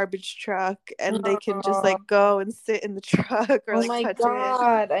like a garbage truck, and they can just like go and sit in the truck or like touch it. Oh my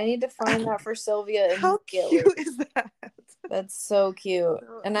God, I need to find that for Sylvia. How cute is that? That's so cute.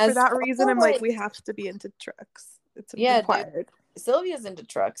 And for that reason, I'm like, we have to be into trucks. It's required. Sylvia's into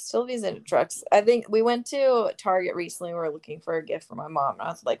trucks. I think we went to Target recently. We were looking for a gift for my mom. And I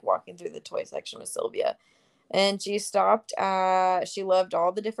was like walking through the toy section with Sylvia. And she stopped she loved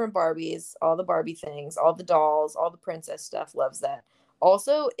all the different Barbies, all the Barbie things, all the dolls, all the princess stuff, loves that.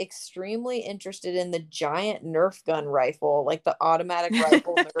 Also extremely interested in the giant Nerf gun rifle, like the automatic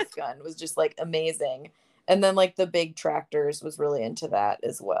rifle Nerf gun was just like amazing. And then like the big tractors, was really into that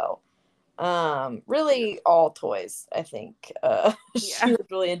as well. Really all toys, I think she was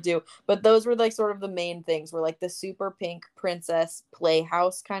really into, but those were like sort of the main things, were like the super pink princess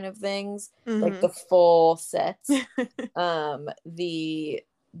playhouse kind of things, like the full sets, the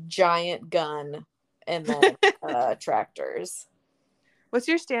giant gun, and then tractors. What's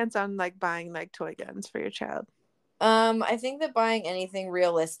your stance on like buying like toy guns for your child? I think that buying anything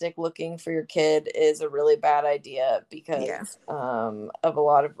realistic looking for your kid is a really bad idea because of a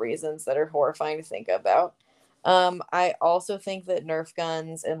lot of reasons that are horrifying to think about. I also think that Nerf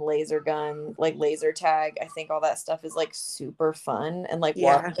guns and laser tag, I think all that stuff is like super fun, and like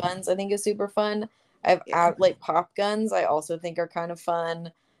water guns I think is super fun. Like pop guns I also think are kind of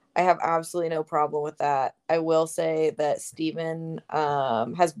fun. I have absolutely no problem with that. I will say that Steven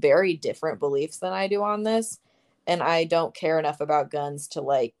has very different beliefs than I do on this. And I don't care enough about guns to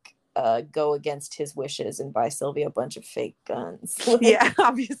like go against his wishes and buy Sylvia a bunch of fake guns. Yeah,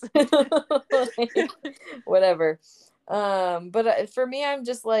 obviously. Like, whatever. But for me, I'm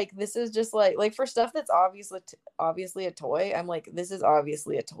just like, this is just like for stuff that's obviously a toy, I'm like, this is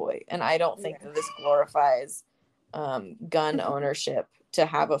obviously a toy, and I don't think that this glorifies gun ownership to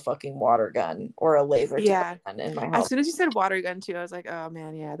have a fucking water gun or a laser gun in my house. As soon as you said water gun too, I was like, oh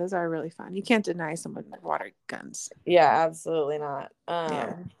man, yeah, those are really fun. You can't deny someone water guns. Yeah, absolutely not.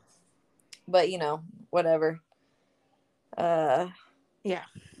 But whatever. Yeah.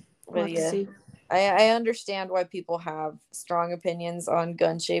 But yeah, I understand why people have strong opinions on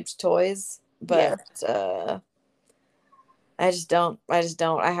gun-shaped toys, but I just don't.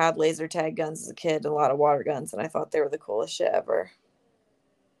 I had laser tag guns as a kid, a lot of water guns, and I thought they were the coolest shit ever.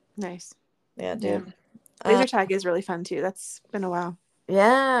 Nice. Yeah, dude. Laser tag is really fun too. That's been a while.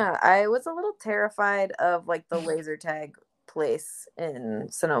 Yeah, I was a little terrified of like the laser tag place in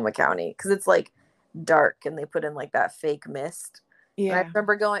Sonoma County because it's like dark and they put in like that fake mist. Yeah. And I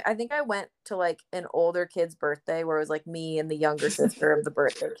remember I think I went to like an older kid's birthday where it was like me and the younger sister of the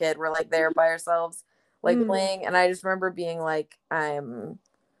birthday kid were like there by ourselves, like playing. And I just remember being like, I'm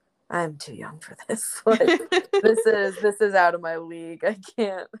too young for this. Like, this is out of my league. I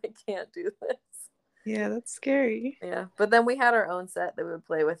can't do this. Yeah, that's scary. Yeah, but then we had our own set that we would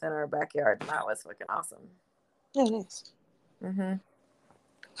play with in our backyard, and that was fucking awesome. Yeah, nice.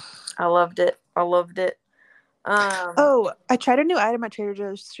 I loved it. I tried a new item at Trader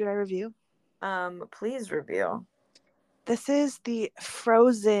Joe's. Should I review? Please review. This is the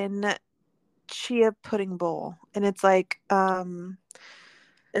frozen chia pudding bowl, and it's like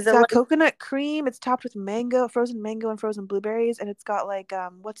it's got coconut cream. It's topped with frozen mango and frozen blueberries, and it's got like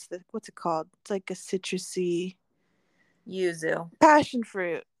what's it called? It's like a citrusy yuzu passion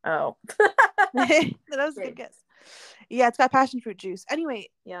fruit. Oh, that was a good guess. Yeah, it's got passion fruit juice. Anyway,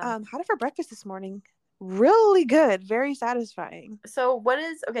 had it for breakfast this morning. Really good, very satisfying. So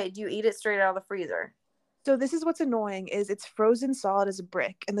do you eat it straight out of the freezer? So this is what's annoying is it's frozen solid as a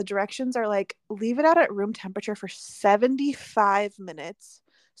brick, and the directions are like leave it out at room temperature for 75 minutes,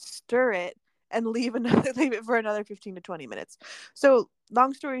 stir it, and leave it for another 15 to 20 minutes. So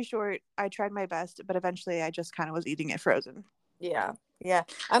long story short, I tried my best, but eventually I just kind of was eating it frozen. Yeah.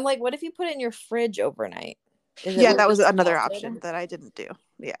 I'm like, what if you put it in your fridge overnight? That was another option that I didn't do.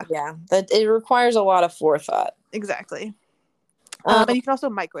 Yeah, that it requires a lot of forethought. Exactly. And you can also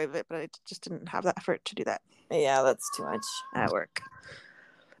microwave it, but I just didn't have that effort to do that. Yeah, that's too much at work.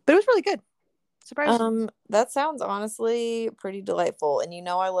 But it was really good. Surprising. That sounds honestly pretty delightful, and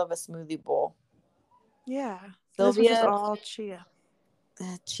I love a smoothie bowl. Yeah, Sylvia, this was all chia.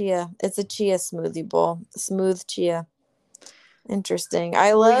 Chia. It's a chia smoothie bowl. Smooth chia. Interesting.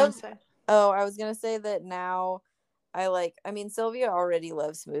 I was gonna say that now Sylvia already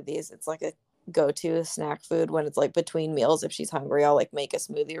loves smoothies. It's like a go-to snack food when it's like between meals. If she's hungry, I'll like make a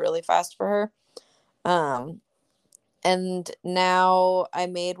smoothie really fast for her. And now I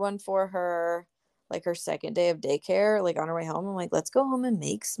made one for her like her second day of daycare, like on her way home. I'm like, let's go home and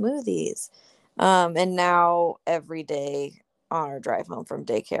make smoothies. And now every day on our drive home from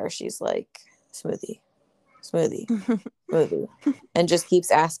daycare, she's like, smoothie, and just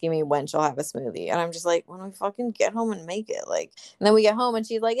keeps asking me when she'll have a smoothie. And I'm just like, when we fucking get home and make it. Like, and then we get home and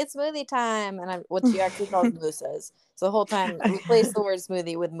she's like, it's smoothie time. And what she actually calls moosas. So the whole time replace the word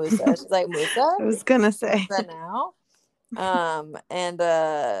smoothie with moosa. She's like, moosa? I was gonna say moosa now.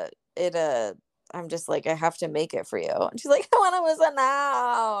 I'm just like, I have to make it for you. And she's like, I want a moosa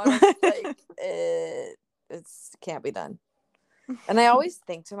now. And I'm like, it can't be done. And I always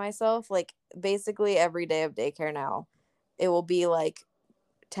think to myself, like, basically every day of daycare now, it will be like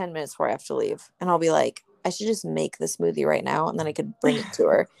 10 minutes before I have to leave. And I'll be like, I should just make the smoothie right now. And then I could bring it to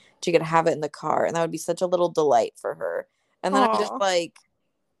her. She could have it in the car. And that would be such a little delight for her. And then I'm just like,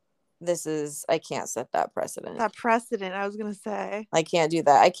 I can't set that precedent. I was going to say. I can't do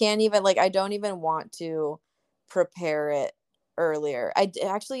that. I can't even, I don't even want to prepare it earlier. I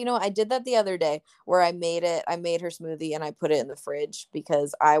did that the other day where I made her smoothie and I put it in the fridge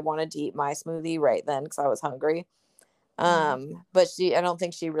because I wanted to eat my smoothie right then because I was hungry. But I don't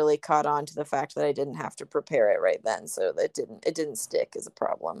think she really caught on to the fact that I didn't have to prepare it right then, so that it didn't stick as a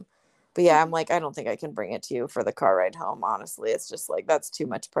problem. But yeah, I'm like, I don't think I can bring it to you for the car ride home. Honestly, it's just like that's too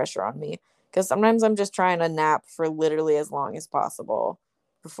much pressure on me because sometimes I'm just trying to nap for literally as long as possible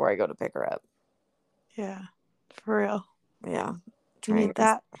before I go to pick her up. Yeah, for real. Yeah, you need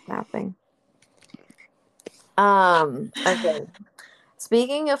that napping. Okay.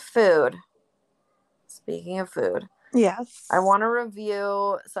 Speaking of food, Yes. I want to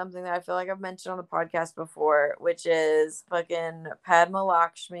review something that I feel like I've mentioned on the podcast before, which is fucking Padma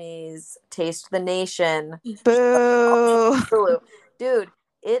Lakshmi's Taste the Nation. Boo. Hulu. Dude,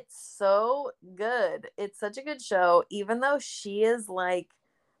 it's so good. It's such a good show, even though she is like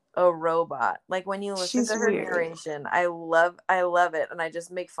a robot. Like when you listen to She's her weird. narration, I love it, and I just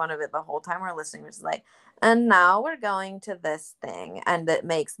make fun of it the whole time we're listening, which is like, and now we're going to this thing and it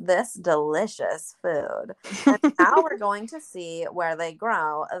makes this delicious food. And now we're going to see where they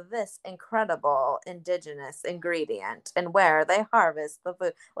grow this incredible indigenous ingredient and where they harvest the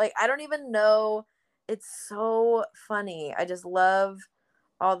food. Like I don't even know. It's so funny. I just love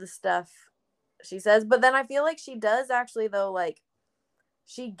all the stuff she says. But then I feel like she does actually though, like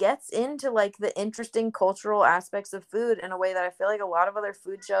she gets into like the interesting cultural aspects of food in a way that I feel like a lot of other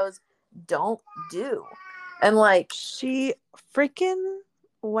food shows don't do. And like She freaking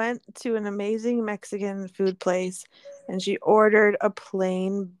went to an amazing Mexican food place and she ordered a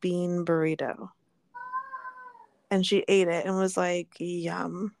plain bean burrito. And she ate it and was like,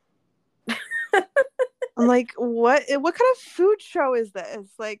 yum. I'm like, what kind of food show is this?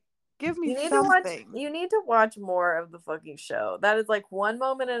 Like, give me something. you need to watch more of the fucking show. That is like one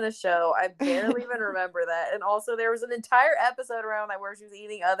moment in a show. I barely even remember that. And also there was an entire episode around that where she was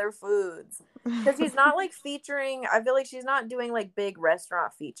eating other foods. Because she's not like featuring, I feel like she's not doing like big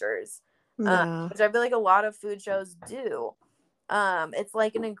restaurant features. No. Which I feel like a lot of food shows do. It's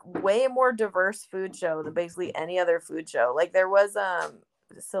like a way more diverse food show than basically any other food show. Like there was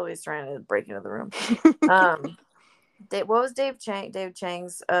Sylvia's trying to break into the room. What was Dave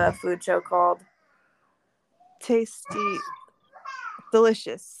Chang's food show called? Tasty,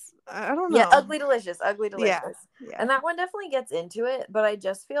 delicious. I don't know. Yeah, Ugly Delicious. Yeah. And that one definitely gets into it, but I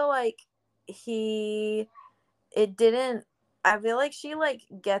just feel like it didn't. I feel like she like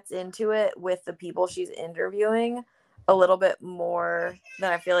gets into it with the people she's interviewing a little bit more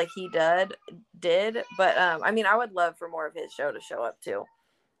than I feel like he did. But I mean, I would love for more of his show to show up too.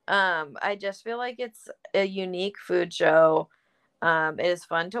 I just feel like it's a unique food show. It is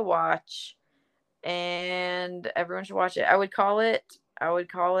fun to watch, and everyone should watch it. I would call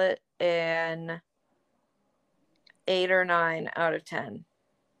it an 8 or 9 out of 10.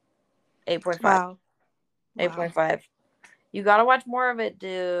 8.5. Wow. 8.5. You gotta watch more of it,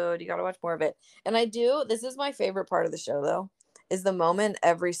 dude. You gotta watch more of it. And I do. This is my favorite part of the show, though, is the moment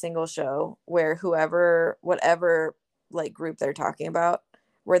every single show where whatever like group they're talking about,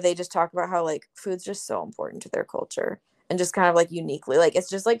 where they just talk about how like food's just so important to their culture and just kind of like uniquely, like it's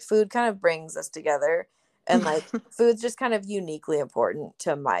just like food kind of brings us together, and like food's just kind of uniquely important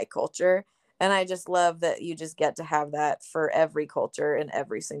to my culture. And I just love that you just get to have that for every culture in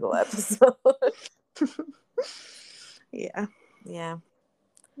every single episode. Yeah. Yeah.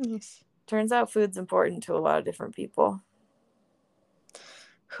 Nice. Turns out food's important to a lot of different people.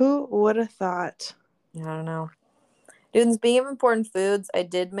 Who would have thought? I don't know. Dude, and speaking of important foods, I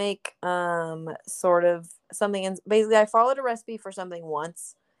did make sort of something, and basically I followed a recipe for something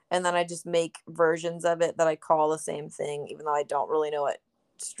once, and then I just make versions of it that I call the same thing, even though I don't really know what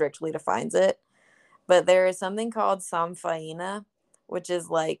strictly defines it. But there is something called samfaina, which is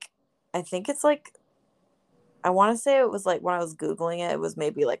like, I think it's like, I want to say it was like when I was Googling it, it was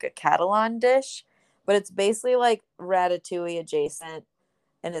maybe like a Catalan dish, but it's basically like ratatouille adjacent.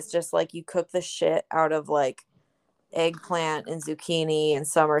 And it's just like you cook the shit out of like eggplant and zucchini and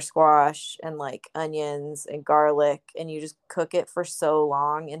summer squash and like onions and garlic, and you just cook it for so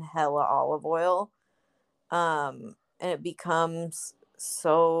long in hella olive oil. And it becomes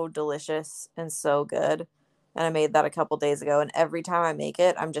so delicious and so good. And I made that a couple days ago, and every time I make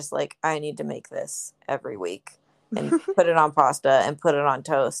it, I'm just like, I need to make this every week and put it on pasta and put it on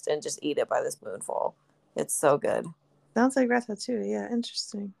toast and just eat it by the spoonful. It's so good. Sounds like ratatouille. Yeah,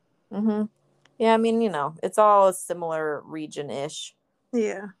 interesting. Mm-hmm. Yeah, I mean, it's all a similar region-ish.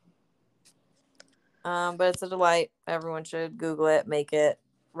 Yeah. But it's a delight. Everyone should Google it, make it.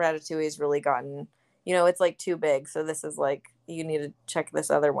 Ratatouille's really gotten, it's like too big. So this is like, you need to check this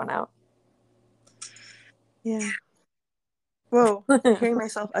other one out. Yeah. Whoa. Hearing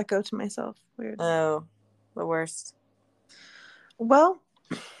myself echo to myself. Weird. Oh, the worst. Well,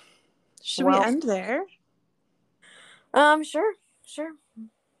 should we end there? Sure.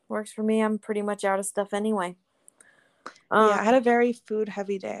 Works for me. I'm pretty much out of stuff anyway. Yeah, I had a very food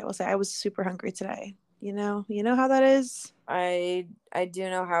heavy day. I will say I was super hungry today. You know how that is? I do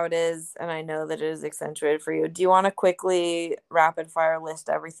know how it is, and I know that it is accentuated for you. Do you want to quickly rapid fire list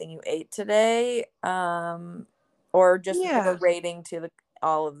everything you ate today? Or just give a rating to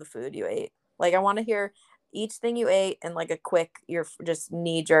all of the food you ate? Like, I want to hear each thing you ate and like a quick, your just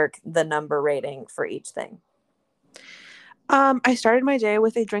knee jerk, the number rating for each thing. I started my day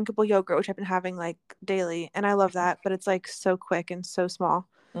with a drinkable yogurt, which I've been having like daily, and I love that, but it's like so quick and so small.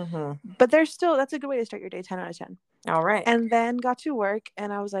 But that's a good way to start your day, 10 out of 10. All right. And then got to work,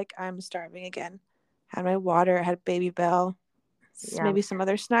 and I was like, I'm starving again. Had my water, I had Baby Bell, maybe some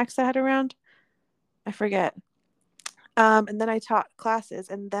other snacks I had around. I forget. And then I taught classes,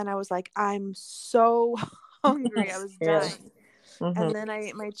 and then I was like, I'm so hungry. I was dying. And then I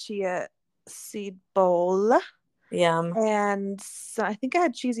ate my chia seed bowl. Yum. And so I think I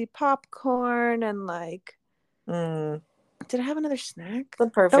had cheesy popcorn and like did I have another snack? The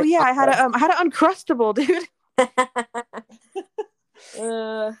perfect. Oh yeah, I had an Uncrustable, dude.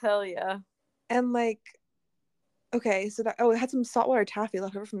 Hell yeah. And like okay, so it had some saltwater taffy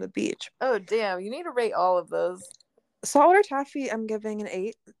left over from the beach. Oh damn, you need to rate all of those. Saltwater taffy, I'm giving an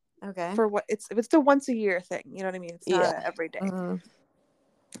 8. Okay. For what if it's the once a year thing, you know what I mean? It's not every day.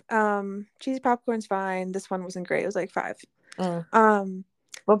 Cheesy popcorn's fine. This one wasn't great. It was like 5.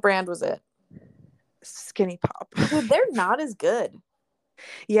 What brand was it? Skinny Pop. Dude, they're not as good.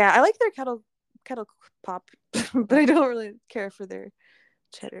 Yeah, I like their kettle pop, but I don't really care for their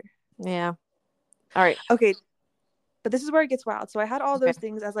cheddar. Yeah. All right. Okay, but this is where it gets wild. So I had all those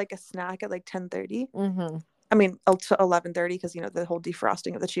things as like a snack at like 10:30. I mean, to 11:30 because you know the whole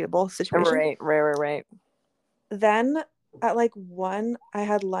defrosting of the chia bowl situation. Right. Then at like 1, I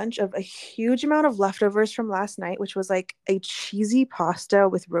had lunch of a huge amount of leftovers from last night, which was like a cheesy pasta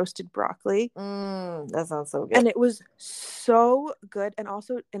with roasted broccoli. That sounds so good. And it was so good, and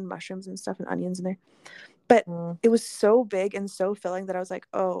also in mushrooms and stuff and onions in there. But it was so big and so filling that I was like,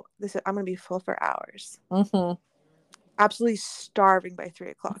 oh, I'm gonna be full for hours. Absolutely starving by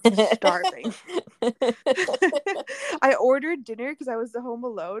 3:00. Starving. I ordered dinner because I was home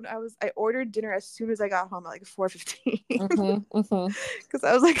alone. I ordered dinner as soon as I got home at like 4:15. Because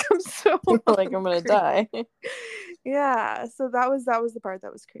I was like, I'm so like I'm gonna die. Yeah. So that was the part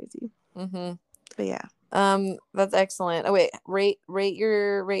that was crazy. But yeah. That's excellent. Oh wait, rate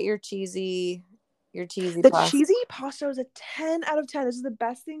your cheesy the pasta. Cheesy pasta was a 10 out of 10. This is the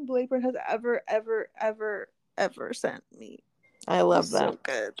best thing Blue Apron has ever sent me. I love that. So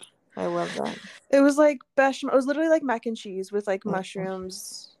good. I love that. It was like bechamel. It was literally like mac and cheese with like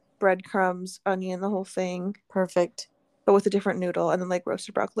mushrooms, breadcrumbs, onion, the whole thing. Perfect. But with a different noodle, and then like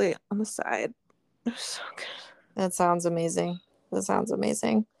roasted broccoli on the side. It was so good. That sounds amazing.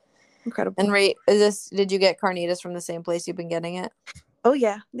 Incredible. And did you get carnitas from the same place you've been getting it? Oh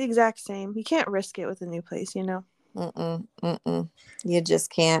yeah, the exact same. You can't risk it with a new place, you know. You just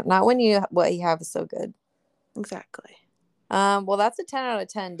can't. Not when what you have is so good. Exactly. Well, that's a 10 out of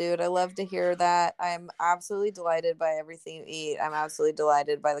 10, dude. I love to hear that. I'm absolutely delighted by everything you eat. I'm absolutely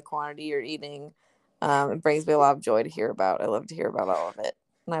delighted by the quantity you're eating. It brings me a lot of joy to hear about. I love to hear about all of it.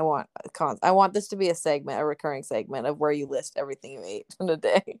 And I want this to be a recurring segment of where you list everything you ate in a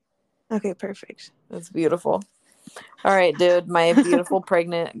day. Okay, perfect. That's beautiful. All right, dude, my beautiful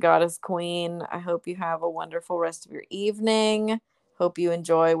pregnant goddess queen. I hope you have a wonderful rest of your evening. Hope you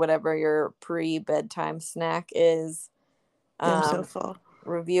enjoy whatever your pre-bedtime snack is. I'm so full.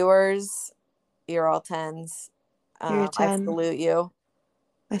 Reviewers, you're all 10s. You're a 10. I salute you.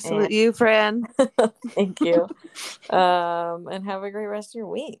 I salute you, Fran. Thank you. And have a great rest of your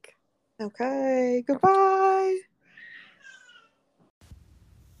week. Okay, goodbye.